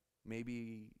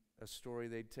 Maybe a story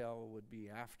they'd tell would be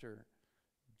after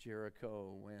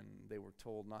Jericho when they were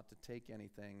told not to take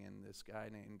anything, and this guy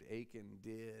named Achan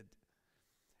did.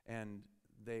 And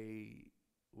they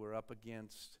were up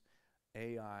against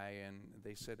Ai, and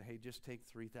they said, hey, just take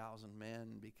 3,000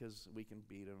 men because we can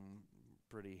beat them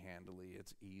pretty handily.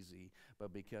 It's easy.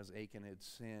 But because Achan had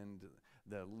sinned,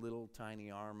 the little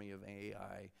tiny army of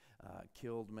Ai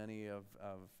killed many of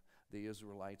the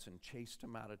Israelites and chased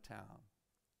them out of town.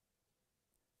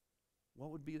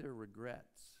 What would be their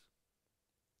regrets?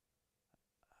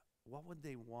 What would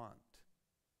they want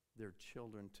their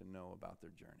children to know about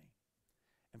their journey?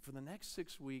 And for the next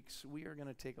 6 weeks, we are going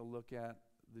to take a look at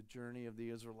the journey of the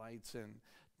Israelites and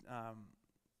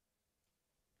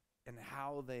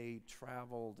how they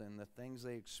traveled and the things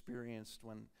they experienced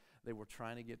when they were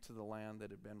trying to get to the land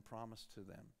that had been promised to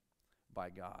them by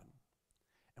God.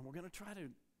 And we're going to try to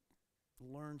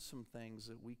learn some things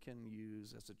that we can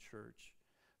use as a church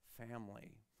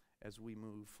family as we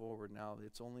move forward. Now,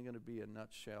 it's only going to be a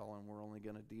nutshell, and we're only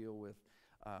going to deal with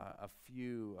a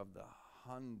few of the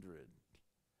 100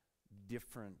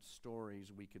 different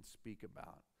stories we could speak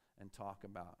about and talk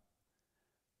about.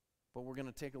 But we're going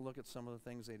to take a look at some of the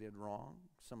things they did wrong,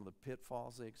 some of the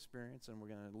pitfalls they experienced, and we're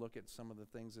going to look at some of the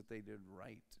things that they did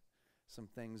right, some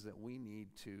things that we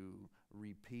need to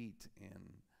repeat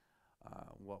in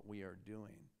what we are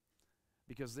doing.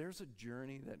 Because there's a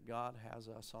journey that God has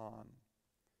us on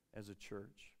as a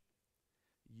church.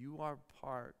 You are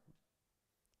part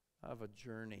of a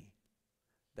journey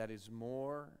that is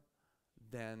more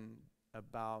than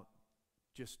about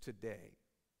just today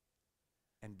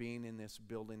and being in this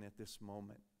building at this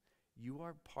moment. You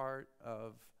are part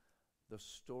of the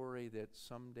story that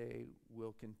someday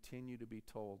will continue to be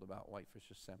told about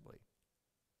Whitefish Assembly.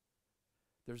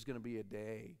 There's going to be a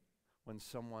day when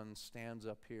someone stands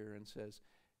up here and says,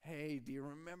 hey, do you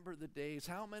remember the days?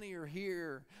 How many are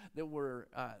here that were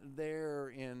there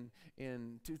in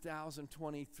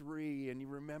 2023, and you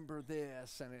remember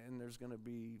this? And there's going to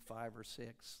be 5 or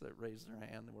 6 that raise their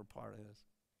hand that were part of this.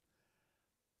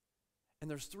 And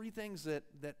there's 3 things that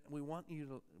we want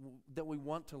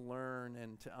to learn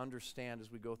and to understand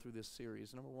as we go through this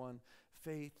series. Number 1,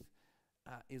 faith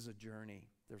is a journey.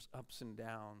 There's ups and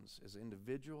downs as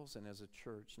individuals and as a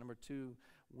church. Number 2,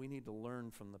 we need to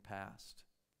learn from the past.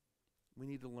 We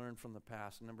need to learn from the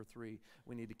past. And number 3,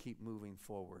 we need to keep moving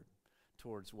forward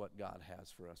towards what God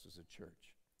has for us as a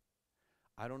church.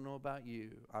 I don't know about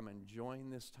you. I'm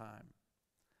enjoying this time,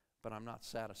 but I'm not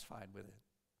satisfied with it.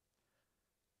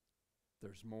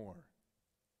 There's more.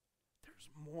 There's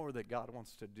more that God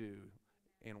wants to do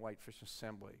in Whitefish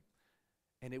Assembly.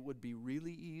 And it would be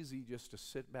really easy just to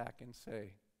sit back and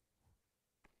say,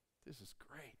 this is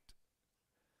great.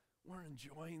 We're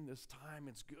enjoying this time.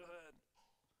 It's good.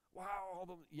 Wow, all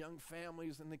the young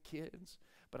families and the kids.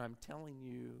 But I'm telling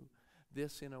you,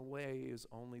 this in a way is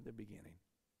only the beginning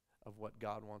of what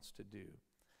God wants to do.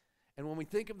 And when we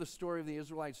think of the story of the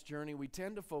Israelites' journey, we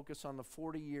tend to focus on the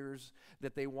 40 years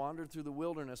that they wandered through the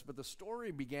wilderness. But the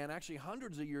story began actually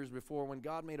hundreds of years before, when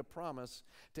God made a promise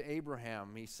to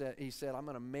Abraham. He said, I'm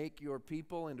going to make your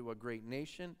people into a great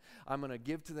nation. I'm going to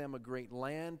give to them a great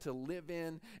land to live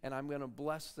in, and I'm going to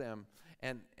bless them.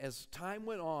 And as time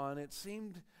went on, it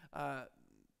seemed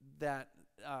that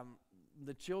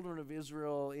the children of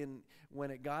Israel,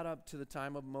 when it got up to the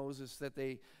time of Moses, that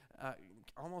they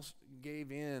almost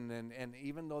gave in, and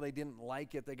even though they didn't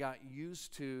like it, they got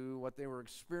used to what they were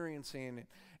experiencing.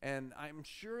 And I'm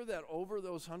sure that over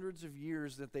those hundreds of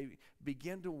years that they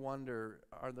begin to wonder,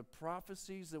 are the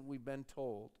prophecies that we've been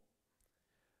told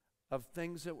of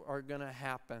things that are going to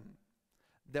happen,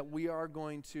 that we are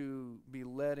going to be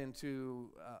led into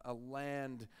a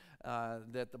land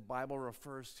that the Bible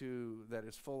refers to that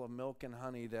is full of milk and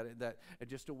honey, that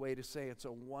just a way to say it's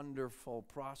a wonderful,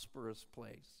 prosperous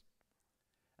place.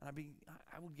 And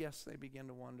I would guess they begin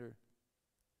to wonder,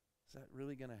 is that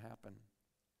really going to happen?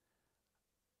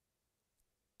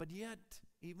 But yet,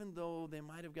 even though they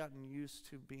might have gotten used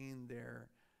to being there,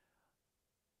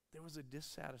 there was a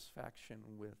dissatisfaction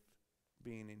with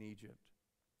being in Egypt.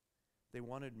 They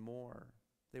wanted more.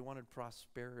 They wanted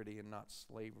prosperity and not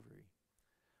slavery.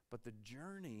 But the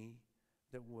journey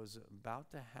that was about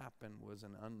to happen was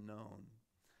an unknown.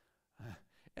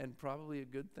 And probably a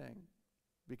good thing.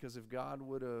 Because if God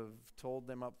would have told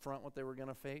them up front what they were going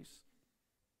to face,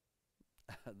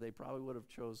 they probably would have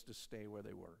chose to stay where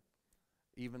they were,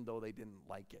 even though they didn't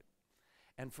like it.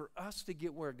 And for us to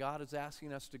get where God is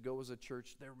asking us to go as a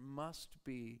church, there must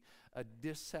be a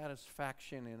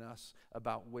dissatisfaction in us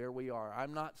about where we are.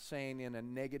 I'm not saying in a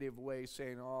negative way,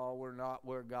 saying, oh, we're not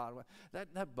where God was.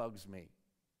 That bugs me.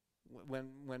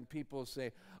 When people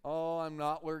say, oh, I'm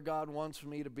not where God wants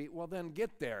me to be, well, then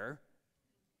get there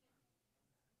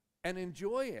and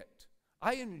enjoy it.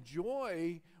 I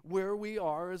enjoy where we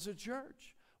are as a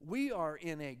church. We are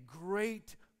in a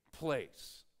great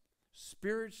place.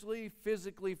 Spiritually,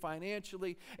 physically,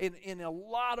 financially, in a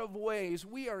lot of ways,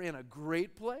 we are in a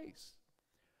great place.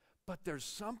 But there's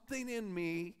something in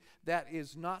me that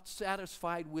is not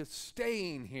satisfied with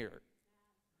staying here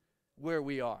where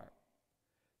we are.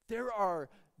 There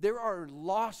are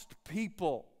lost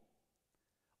people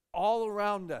all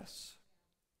around us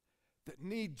that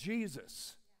need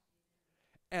Jesus.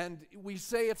 And we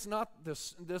say it's not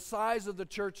the size of the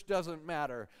church doesn't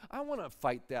matter. I want to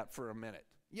fight that for a minute.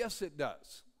 Yes, it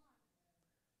does.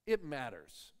 It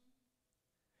matters.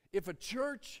 If a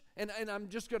church, and I'm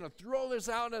just going to throw this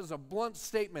out as a blunt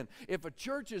statement, if a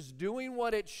church is doing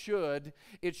what it should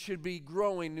be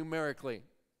growing numerically.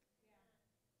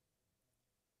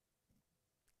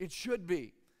 It should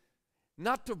be.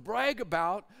 Not to brag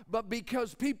about, but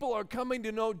because people are coming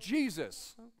to know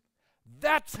Jesus.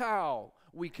 That's how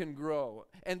we can grow.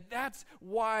 And that's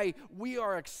why we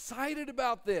are excited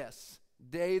about this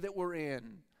day that we're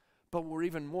in, but we're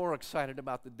even more excited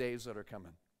about the days that are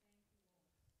coming.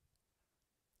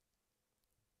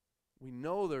 We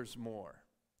know there's more,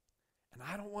 and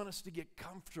I don't want us to get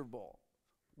comfortable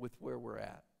with where we're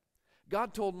at.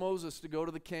 God told Moses to go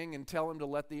to the king and tell him to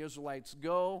let the Israelites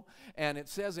go. And it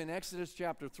says in Exodus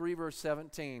chapter 3, verse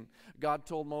 17, God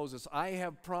told Moses, I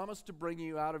have promised to bring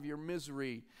you out of your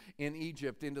misery in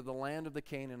Egypt into the land of the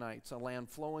Canaanites, a land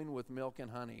flowing with milk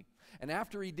and honey. And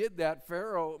after he did that,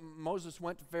 Moses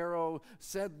went to Pharaoh,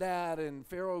 said that, and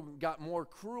Pharaoh got more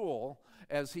cruel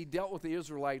as he dealt with the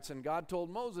Israelites. And God told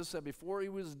Moses that before he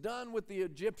was done with the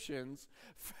Egyptians,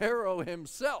 Pharaoh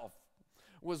himself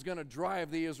was going to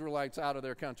drive the Israelites out of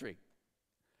their country,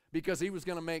 because he was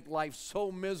going to make life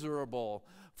so miserable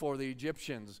for the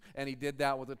Egyptians. And he did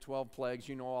that with the 12 plagues.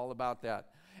 You know all about that.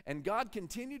 And God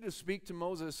continued to speak to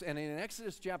Moses, and in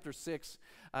Exodus chapter 6,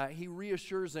 he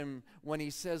reassures him when he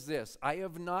says this, I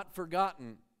have not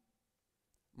forgotten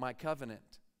my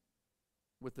covenant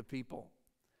with the people.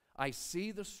 I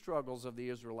see the struggles of the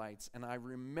Israelites, and I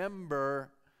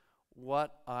remember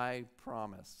what I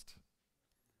promised.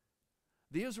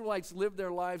 The Israelites lived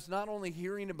their lives not only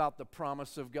hearing about the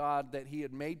promise of God that he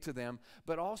had made to them,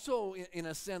 but also, in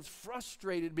a sense,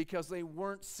 frustrated because they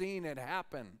weren't seeing it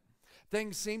happen.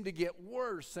 Things seemed to get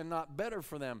worse and not better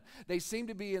for them. They seemed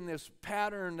to be in this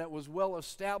pattern that was well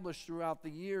established throughout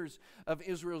the years of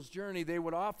Israel's journey. They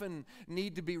would often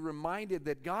need to be reminded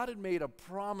that God had made a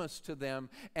promise to them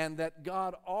and that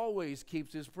God always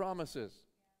keeps his promises.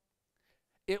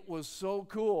 It was so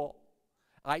cool.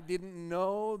 I didn't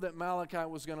know that Malachi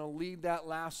was going to lead that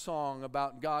last song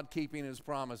about God keeping his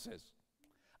promises.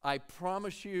 I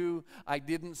promise you, I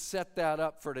didn't set that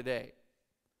up for today.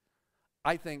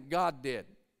 I think God did.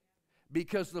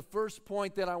 Because the first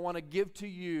point that I want to give to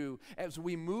you as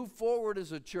we move forward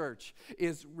as a church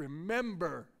is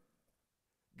remember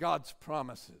God's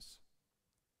promises.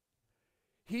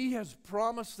 He has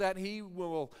promised that he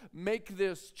will make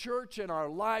this church and our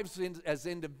lives as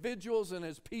individuals and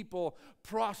as people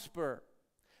prosper.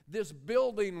 This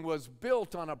building was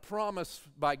built on a promise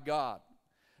by God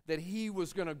that he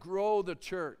was going to grow the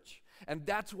church. And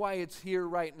that's why it's here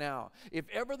right now. If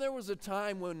ever there was a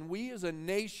time when we as a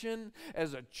nation,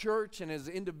 as a church, and as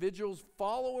individuals,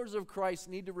 followers of Christ,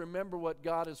 need to remember what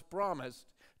God has promised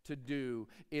to do,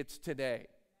 it's today.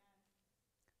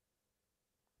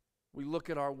 We look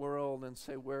at our world and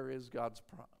say, where is God's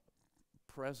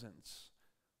presence?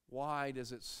 Why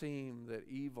does it seem that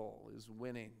evil is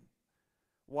winning?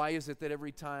 Why is it that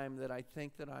every time that I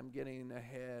think that I'm getting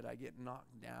ahead, I get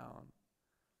knocked down?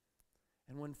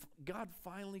 And when God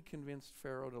finally convinced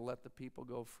Pharaoh to let the people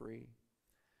go free,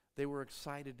 they were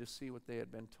excited to see what they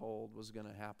had been told was going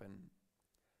to happen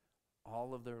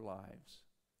all of their lives.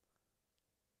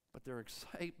 But their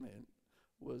excitement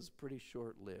was pretty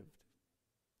short-lived.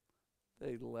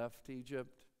 They left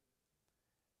Egypt,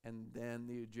 and then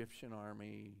the Egyptian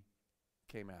army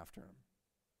came after them.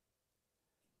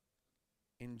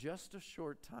 In just a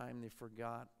short time, they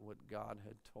forgot what God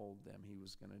had told them he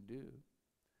was going to do.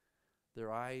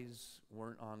 Their eyes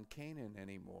weren't on Canaan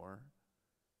anymore.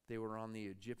 They were on the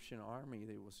Egyptian army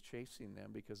that was chasing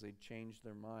them because they'd changed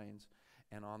their minds,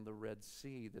 and on the Red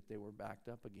Sea that they were backed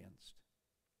up against.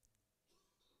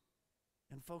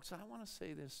 And folks, I want to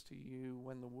say this to you.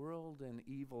 When the world and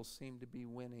evil seem to be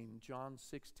winning, John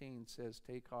 16 says,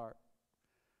 take heart,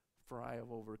 for I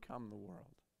have overcome the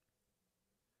world.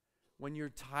 When you're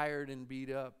tired and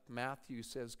beat up, Matthew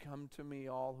says, come to me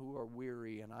all who are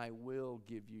weary, and I will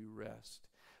give you rest.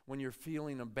 When you're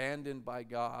feeling abandoned by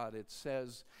God, it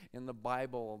says in the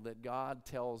Bible that God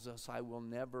tells us, I will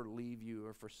never leave you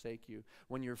or forsake you.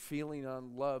 When you're feeling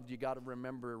unloved, you got to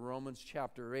remember Romans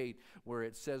chapter 8, where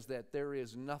it says that there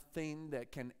is nothing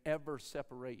that can ever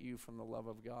separate you from the love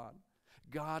of God.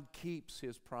 God keeps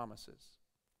his promises.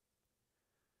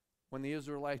 When the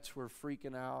Israelites were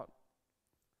freaking out,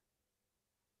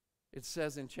 it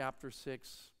says in chapter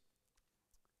 6,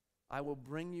 I will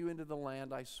bring you into the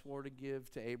land I swore to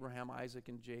give to Abraham, Isaac,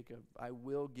 and Jacob. I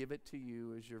will give it to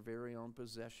you as your very own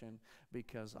possession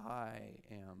because I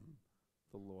am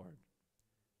the Lord.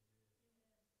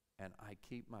 And I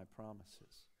keep my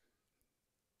promises.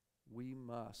 We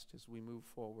must, as we move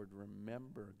forward,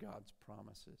 remember God's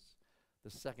promises.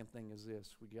 The second thing is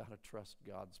this: we got to trust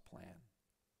God's plan.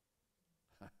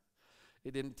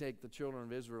 It didn't take the children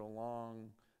of Israel long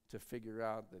to figure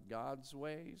out that God's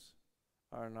ways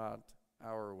are not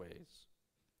our ways.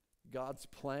 God's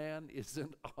plan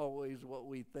isn't always what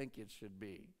we think it should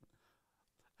be.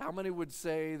 How many would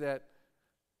say that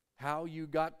how you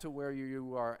got to where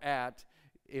you are at,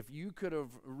 if you could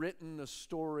have written the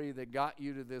story that got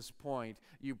you to this point,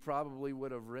 you probably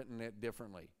would have written it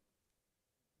differently?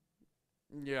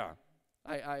 Yeah.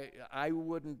 I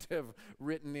wouldn't have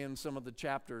written in some of the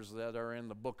chapters that are in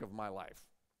the book of my life.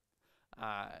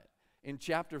 In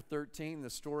chapter 13, the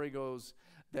story goes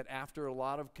that after a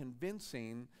lot of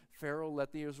convincing, Pharaoh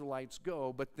let the Israelites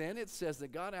go. But then it says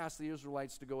that God asked the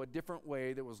Israelites to go a different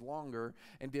way that was longer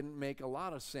and didn't make a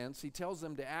lot of sense. He tells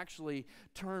them to actually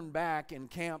turn back and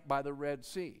camp by the Red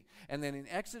Sea. And then in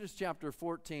Exodus chapter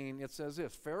 14, it says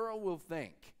this: Pharaoh will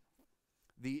think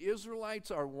the Israelites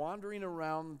are wandering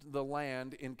around the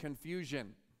land in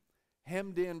confusion,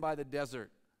 hemmed in by the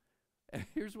desert. And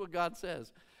here's what God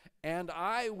says: and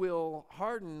I will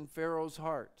harden Pharaoh's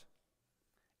heart,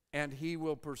 and he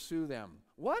will pursue them.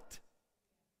 What?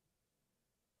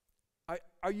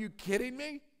 Are you kidding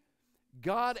me?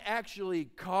 God actually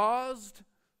caused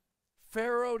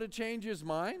Pharaoh to change his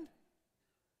mind?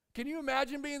 Can you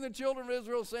imagine being the children of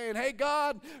Israel saying, hey,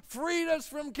 God, freed us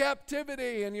from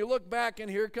captivity. And you look back and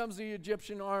here comes the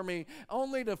Egyptian army,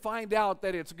 only to find out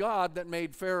that it's God that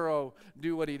made Pharaoh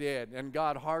do what he did. And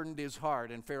God hardened his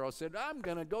heart. And Pharaoh said, I'm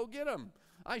going to go get him.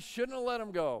 I shouldn't have let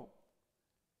him go.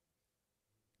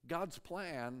 God's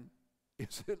plan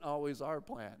isn't always our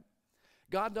plan.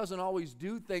 God doesn't always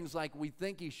do things like we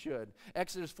think he should.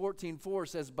 Exodus 14:4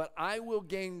 says, but I will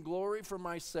gain glory for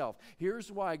myself. Here's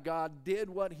why God did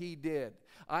what he did.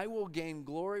 I will gain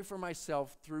glory for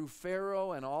myself through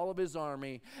Pharaoh and all of his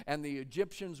army, and the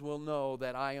Egyptians will know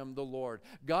that I am the Lord.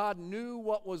 God knew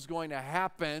what was going to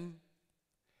happen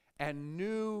and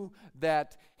knew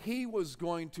that he was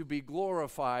going to be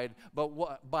glorified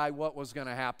by what was going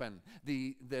to happen.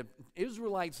 The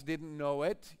Israelites didn't know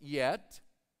it yet.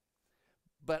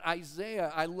 But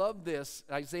Isaiah, I love this.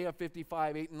 Isaiah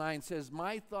 55:8-9 says,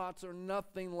 my thoughts are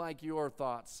nothing like your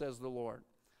thoughts, says the Lord.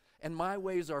 And my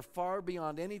ways are far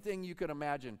beyond anything you could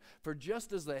imagine. For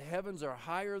just as the heavens are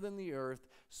higher than the earth,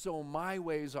 so my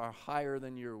ways are higher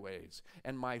than your ways,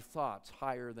 and my thoughts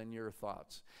higher than your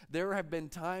thoughts. There have been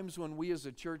times when we as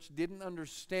a church didn't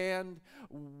understand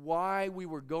why we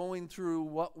were going through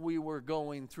what we were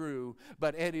going through,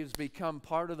 but it has become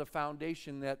part of the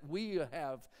foundation that we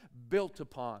have built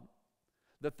upon.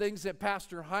 The things that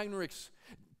Pastor Heinrichs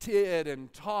did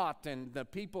and taught and the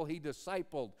people he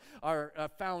discipled are a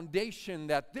foundation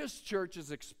that this church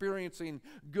is experiencing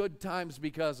good times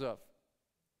because of.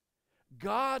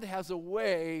 God has a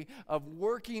way of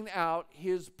working out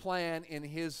his plan in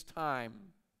his time.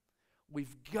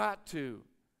 We've got to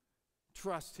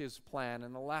trust his plan.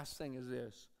 And the last thing is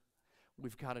this: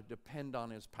 we've got to depend on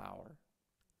his power.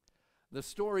 The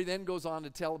story then goes on to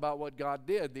tell about what God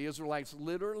did. The Israelites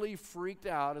literally freaked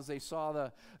out as they saw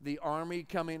the army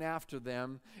coming after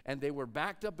them, and they were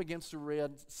backed up against the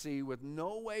Red Sea with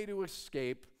no way to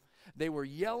escape. They were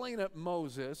yelling at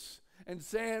Moses and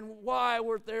saying, why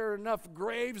weren't there enough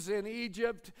graves in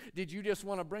Egypt? Did you just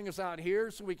want to bring us out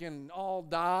here so we can all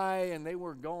die? And they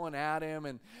were going at him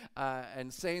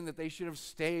and saying that they should have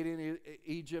stayed in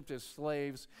Egypt as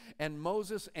slaves. And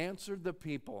Moses answered the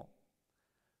people,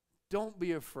 don't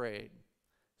be afraid.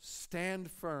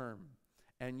 Stand firm,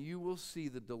 and you will see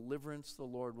the deliverance the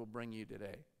Lord will bring you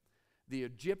today. The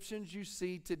Egyptians you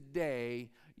see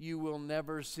today, you will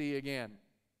never see again.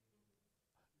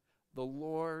 The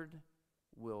Lord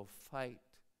will fight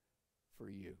for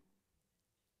you.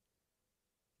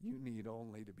 You need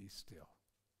only to be still.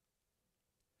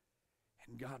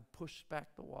 And God pushed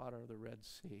back the water of the Red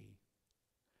Sea,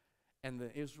 and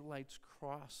the Israelites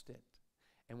crossed it.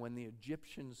 And when the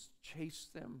Egyptians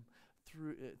chased them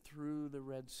through the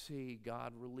Red Sea,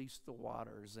 God released the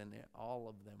waters, and all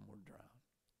of them were drowned.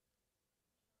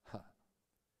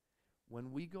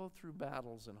 When we go through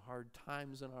battles and hard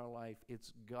times in our life,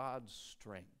 it's God's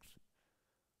strength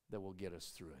that will get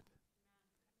us through it,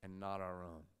 and not our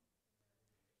own.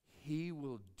 He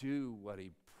will do what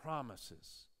he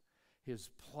promises. His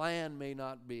plan may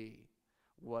not be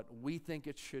what we think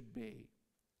it should be,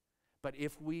 but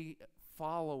if we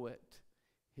follow it,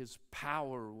 his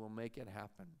power will make it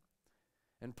happen.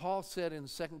 And Paul said in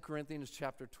 2 Corinthians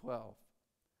chapter 12,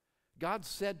 God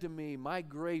said to me, my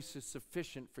grace is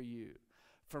sufficient for you,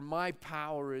 for my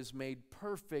power is made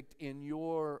perfect in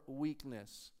your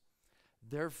weakness.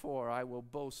 Therefore, I will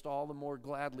boast all the more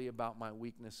gladly about my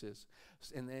weaknesses.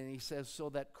 And then he says, so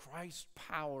that Christ's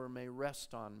power may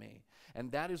rest on me.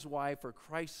 And that is why, for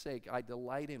Christ's sake, I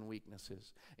delight in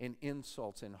weaknesses, in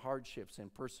insults, in hardships, in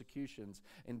persecutions,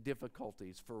 in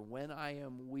difficulties. For when I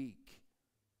am weak,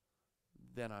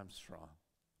 then I'm strong.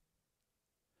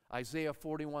 Isaiah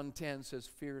 41:10 says,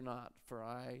 fear not, for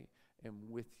I am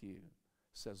with you,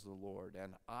 says the Lord.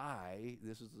 And I,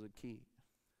 this is the key,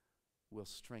 will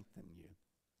strengthen you.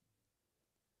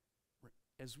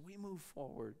 As we move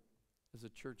forward as a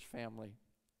church family,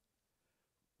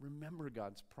 remember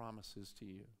God's promises to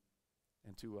you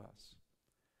and to us.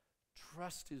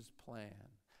 Trust his plan.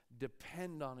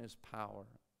 Depend on his power.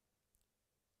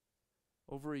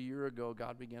 Over a year ago,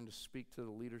 God began to speak to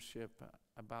the leadership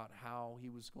about how he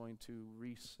was going to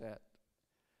reset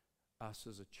us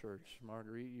as a church.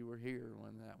 Marguerite, you were here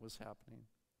when that was happening.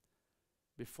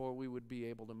 Before we would be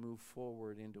able to move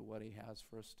forward into what he has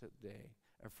for us today,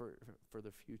 or for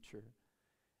the future.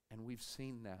 And we've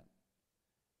seen that.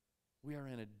 We are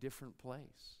in a different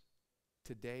place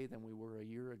today than we were a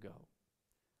year ago.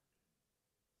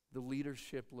 The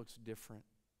leadership looks different.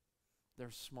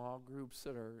 There's small groups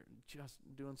that are just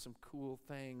doing some cool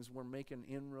things. We're making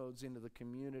inroads into the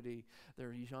community. There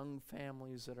are young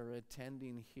families that are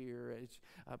attending here.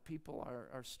 People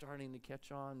are starting to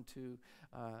catch on to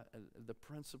the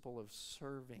principle of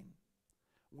serving.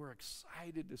 We're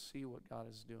excited to see what God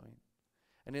is doing.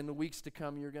 And in the weeks to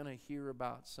come, you're going to hear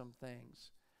about some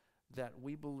things that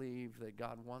we believe that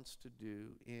God wants to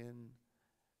do in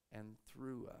and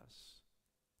through us.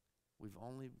 We've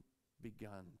only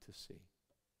begun to see.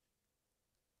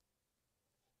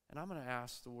 And I'm going to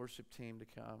ask the worship team to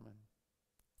come.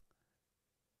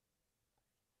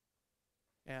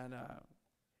 And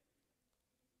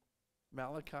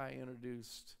Malachi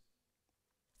introduced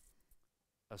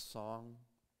a song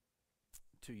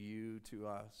to you, to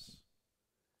us,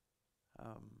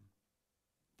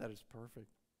 that is perfect.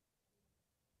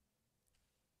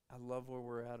 I love where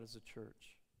we're at as a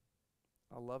church.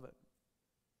 I love it.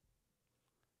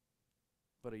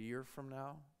 But a year from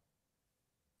now,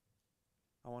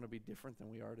 I want to be different than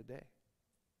we are today.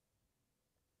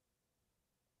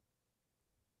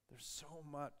 There's so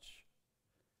much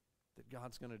that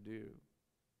God's going to do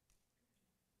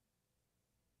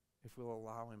if we'll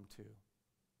allow Him to.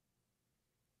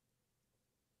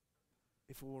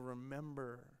 If we'll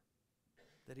remember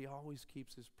that He always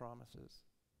keeps His promises.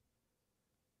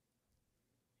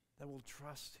 That we'll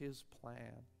trust His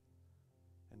plan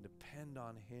and depend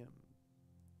on Him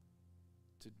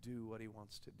to do what He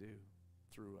wants to do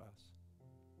through us.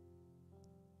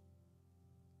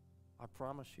 I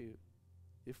promise you,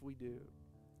 if we do,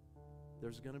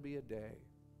 there's going to be a day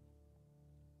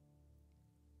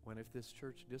when if this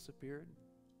church disappeared,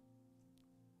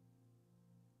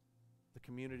 the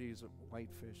communities of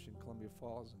Whitefish and Columbia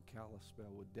Falls and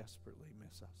Kalispell would desperately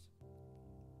miss us.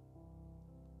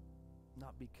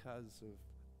 Not because of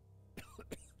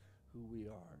who we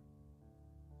are,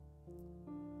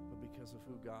 but because of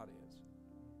who God is.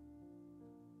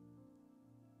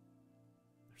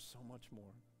 There's so much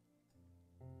more.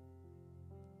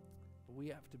 But we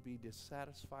have to be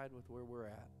dissatisfied with where we're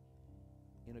at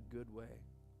in a good way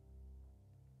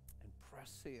and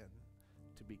press in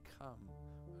to become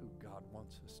who God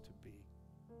wants us to be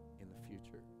in the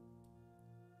future.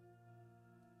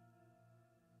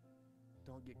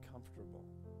 Don't get comfortable.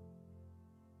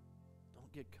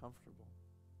 Don't get comfortable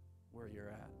where you're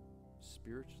at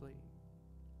spiritually.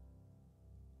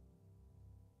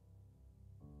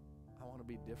 I want to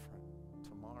be different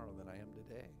tomorrow than I am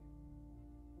today.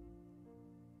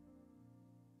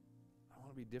 I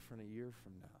want to be different a year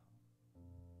from now,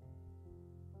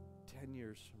 10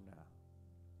 years from now.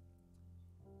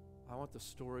 I want the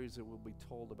stories that will be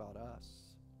told about us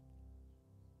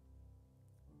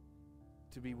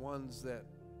to be ones that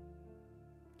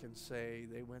can say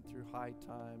they went through high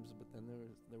times, but then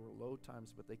there were low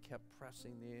times, but they kept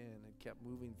pressing in and kept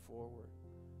moving forward.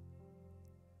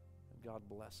 And God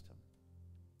blessed them.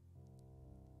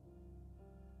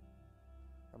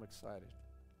 I'm excited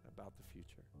about the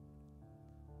future.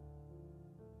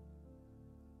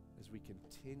 As we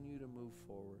continue to move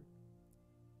forward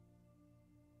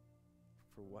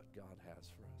for what God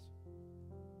has for us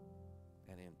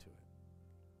and into it.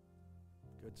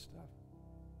 Good stuff.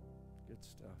 Good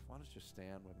stuff. Why don't you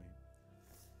stand with me?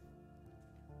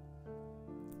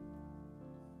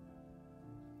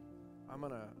 I'm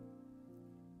going to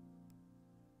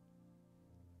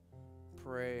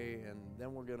pray, and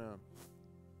then we're going to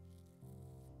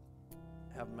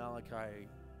have Malachi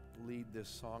lead this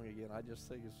song again. I just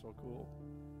think it's so cool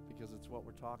because it's what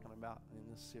we're talking about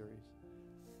in this series.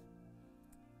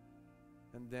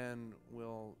 And then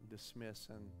we'll dismiss,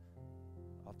 and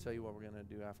I'll tell you what we're going to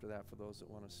do after that. For those that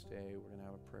want to stay, we're going to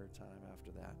have a prayer time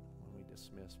after that when we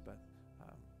dismiss. But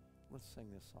let's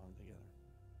sing this song together.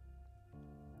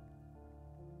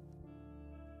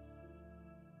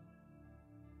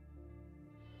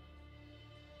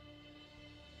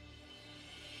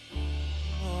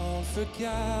 Won't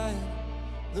forget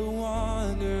the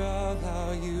wonder of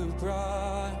how you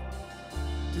brought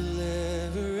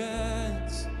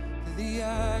deliverance to the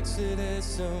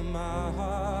exodus of my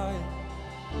heart.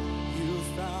 You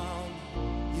found,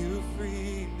 you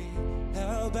freed me,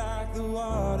 held back the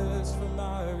waters for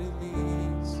my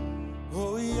release.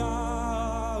 Oh,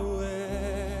 Yahweh,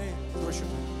 Worship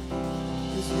Him.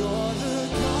 'cause you're the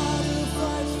God who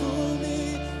fights for me,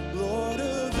 Lord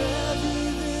of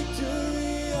every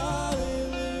victory.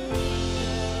 Hallelujah,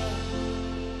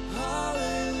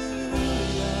 hallelujah.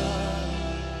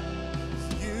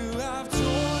 You have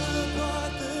torn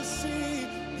apart the sea,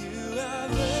 you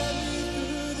have led me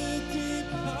through the deep.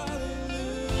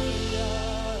 Hallelujah,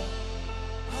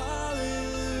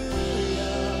 hallelujah.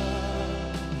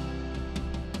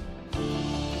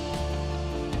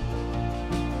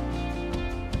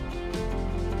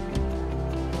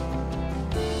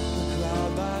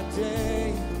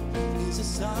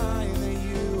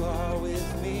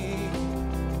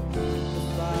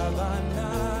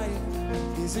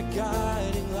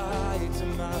 guiding light to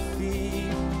my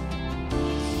feet.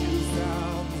 You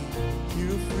found me, you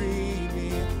freed me,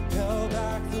 held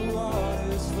back the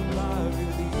waters for my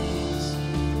release.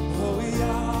 Oh,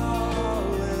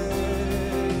 Yahweh,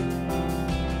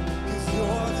 'cause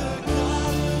you're the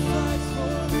God who fights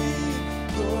for me,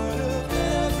 Lord of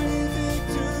every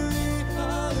victory.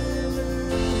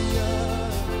 Hallelujah,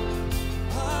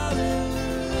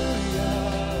 hallelujah.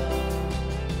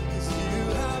 'Cause you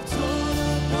have torn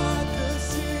apart the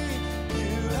sea,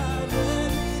 you have led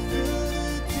me through the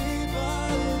deep.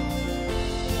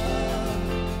 Hallelujah,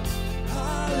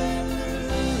 hallelujah.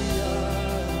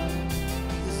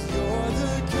 'Cause you're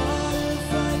the God who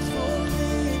fights for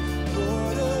me,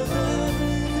 Lord of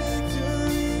every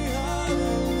victory.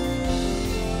 Hallelujah,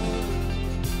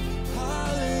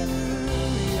 hallelujah.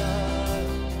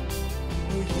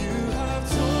 Oh, you have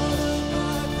torn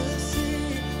apart the sea,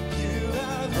 you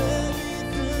have led me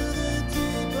through the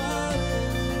deep.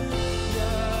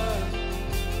 Hallelujah,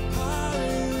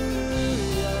 hallelujah.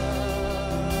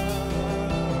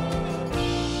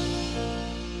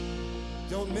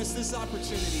 Don't miss this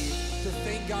opportunity to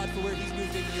thank God for where He's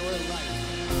moved in your life.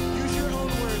 Use your own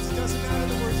words. It doesn't matter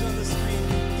the words on the screen.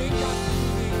 Thank God for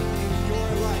moving in your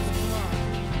life. Come on.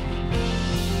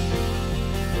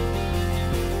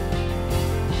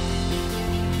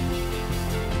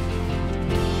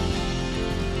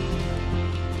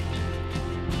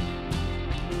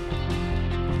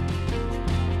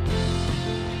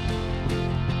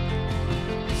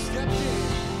 Stepped in.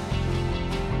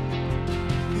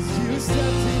 'Cause you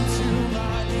stepped into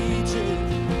my Egypt.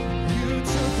 You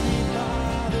took me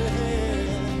by the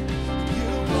hand. You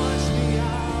launched me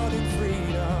out in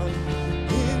freedom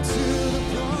into the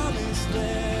promised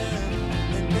land.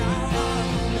 And now I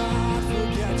will not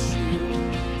forget you,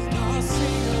 and I'll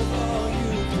sing of all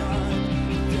you've done.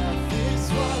 Death is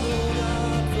swallowed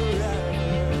up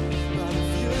forever by the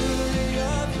fury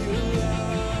of your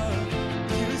love.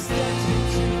 You stepped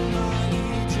into my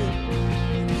Egypt.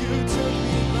 You took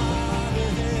me by the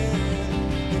hand,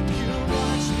 and you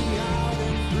launched me out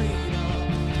in freedom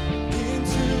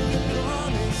into the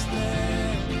promised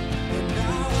land. And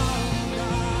now I will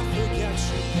not forget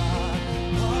you, God.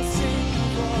 I'll sing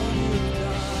of all you've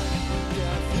done.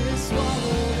 Death is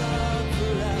swallowed up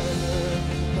forever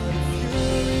by the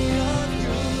fury of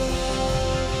your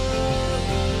love.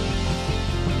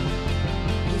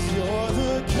 'Cause you're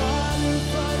the God who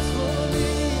fights for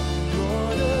me,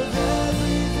 Lord of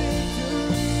every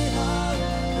victory.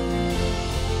 Hallelujah,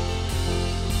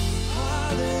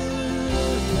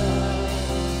 hallelujah.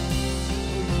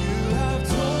 You have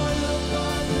torn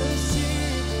apart the sea,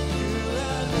 you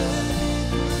have led me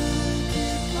through the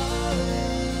deep.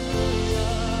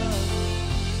 Hallelujah,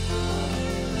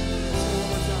 hallelujah. Say it one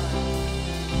more time.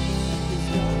 'Cause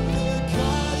you're the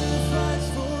God who fights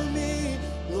for me,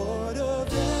 Lord of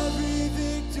every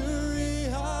victory.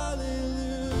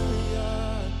 Hallelujah.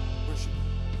 Worship.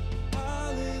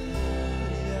 Hallelujah.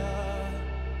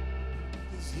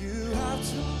 'Cause you have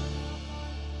torn.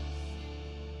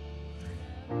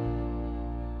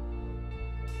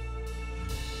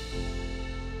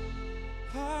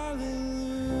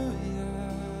 Hallelujah.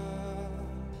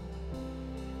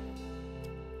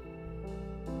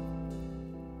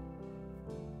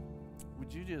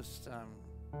 Would you just,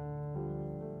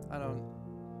 I don't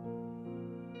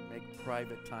make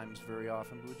private times very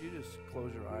often, but would you just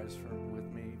close your eyes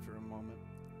with me for a moment?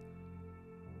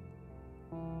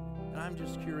 And I'm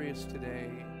just curious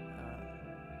today,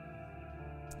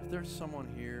 if there's someone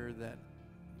here that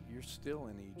you're still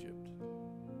in Egypt.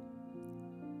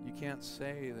 You can't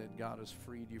say that God has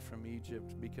freed you from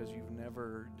Egypt because you've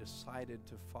never decided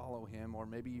to follow Him, or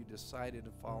maybe you decided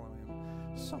to follow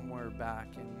Him somewhere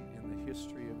back in the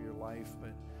history of your life,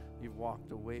 but you've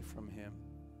walked away from Him.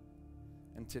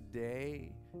 And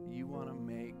today, you want to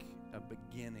make a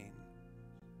beginning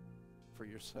for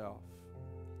yourself.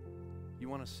 You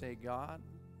want to say, God,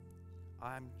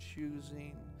 I'm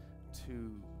choosing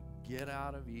to get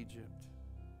out of Egypt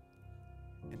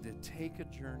and to take a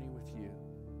journey with you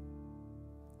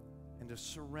and to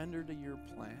surrender to your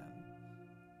plan.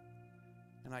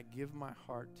 And I give my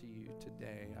heart to you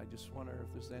today. I just wonder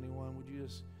if there's anyone, would you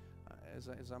just,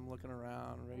 as I'm looking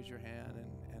around, raise your hand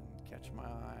and catch my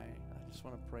eye. I just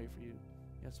want to pray for you.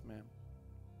 Yes, ma'am.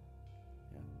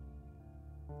 Yeah.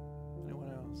 Anyone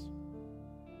else?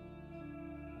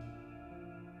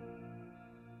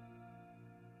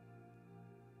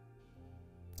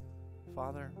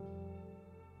 Father,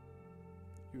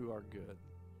 you are good.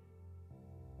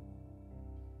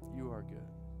 You are good.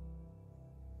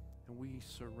 And we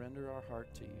surrender our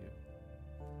heart to you.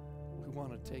 We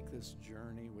want to take this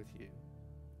journey with you.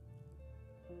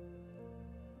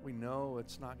 We know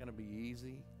it's not going to be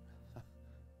easy.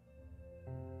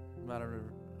 Matter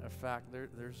of fact,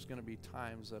 there's going to be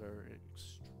times that are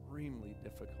extremely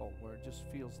difficult where it just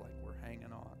feels like we're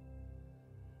hanging on.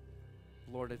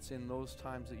 Lord, it's in those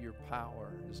times that your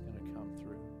power is going to come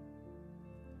through.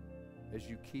 As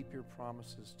you keep your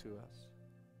promises to us.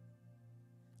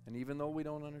 And even though we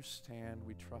don't understand,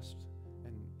 we trust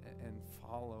and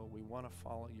follow. We want to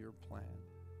follow your plan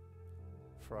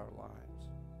for our lives.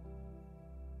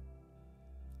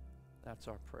 That's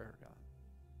our prayer, God.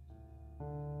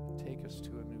 Take us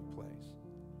to a new place.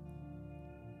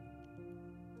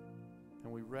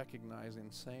 And we recognize in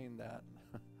saying that,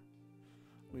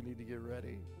 we need to get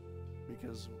ready.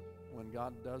 Because when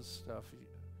God does stuff,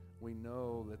 we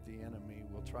know that the enemy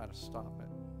will try to stop it.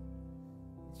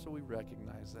 So we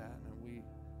recognize that, and we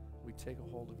take a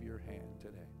hold of your hand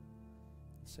today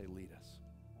and say, lead us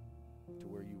to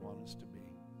where you want us to be.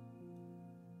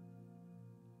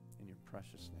 In your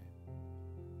precious name.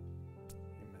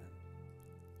 Amen.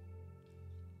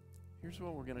 Here's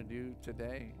what we're going to do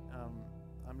today.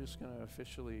 I'm just going to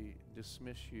officially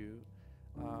dismiss you.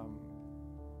 And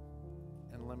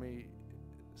let me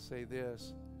say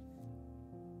this.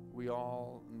 We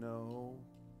all know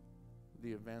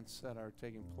the events that are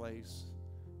taking place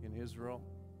in Israel.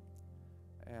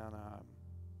 And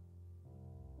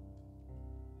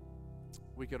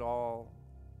we could all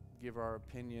give our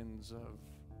opinions of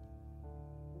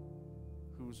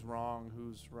who's wrong,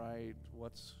 who's right,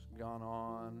 what's gone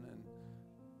on,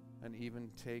 and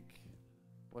even take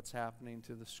what's happening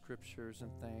to the scriptures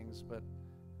and things. But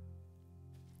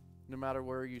no matter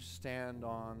where you stand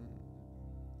on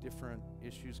different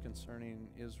issues concerning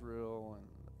Israel and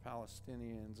the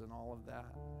Palestinians and all of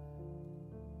that,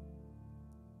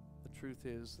 the truth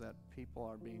is that people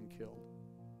are being killed.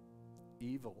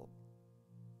 Evil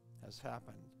has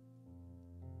happened.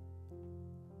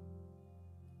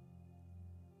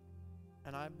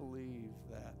 And I believe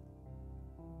that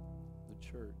the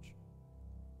church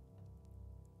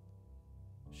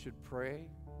should pray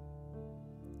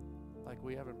like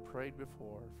we haven't prayed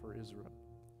before for Israel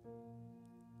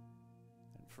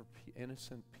and for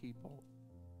innocent people,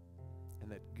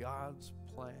 and that God's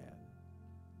plan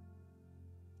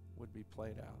would be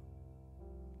played out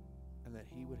and that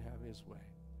he would have his way.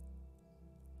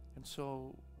 And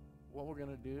so what we're going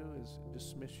to do is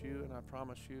dismiss you, and I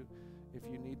promise you, if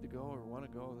you need to go or want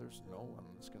to go, there's no one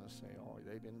that's going to say, oh,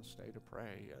 they didn't stay to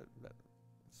pray.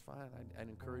 It's fine. I'd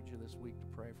encourage you this week to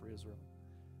pray for Israel.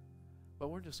 But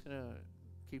we're just going to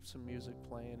keep some music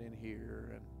playing in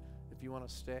here, and if you want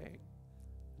to stay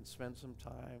and spend some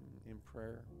time in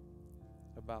prayer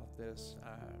about this,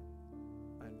 I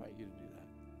invite you to do that.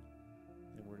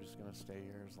 And we're just going to stay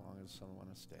here as long as some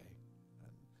want to stay.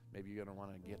 And maybe you're going to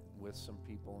want to get with some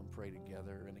people and pray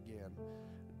together. And again,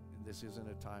 this isn't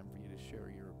a time for you to share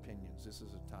your opinions. This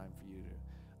is a time for you to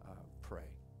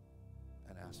pray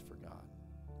and ask for God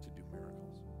to do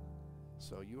miracles.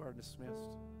 So you are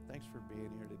dismissed. Thanks for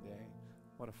being here today.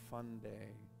 What a fun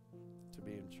day to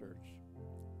be in church.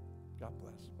 God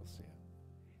bless. We'll see you.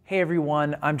 Hey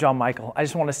everyone, I'm John Michael. I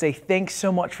just want to say thanks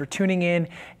so much for tuning in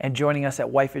and joining us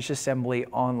at Whitefish Assembly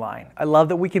online. I love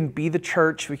that we can be the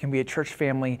church, we can be a church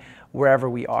family wherever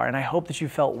we are, and I hope that you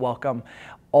felt welcome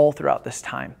all throughout this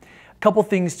time. A couple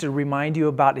things to remind you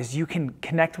about is you can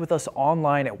connect with us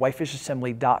online at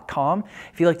whitefishassembly.com.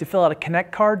 If you'd like to fill out a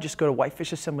Connect card, just go to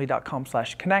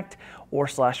whitefishassembly.com/connect or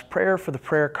 /prayer for the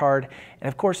prayer card. And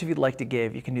of course, if you'd like to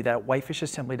give, you can do that at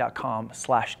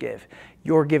whitefishassembly.com/give.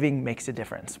 Your giving makes a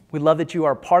difference. We love that you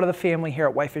are part of the family here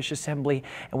at Whitefish Assembly,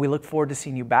 and we look forward to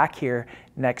seeing you back here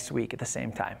next week at the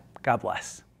same time. God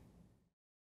bless.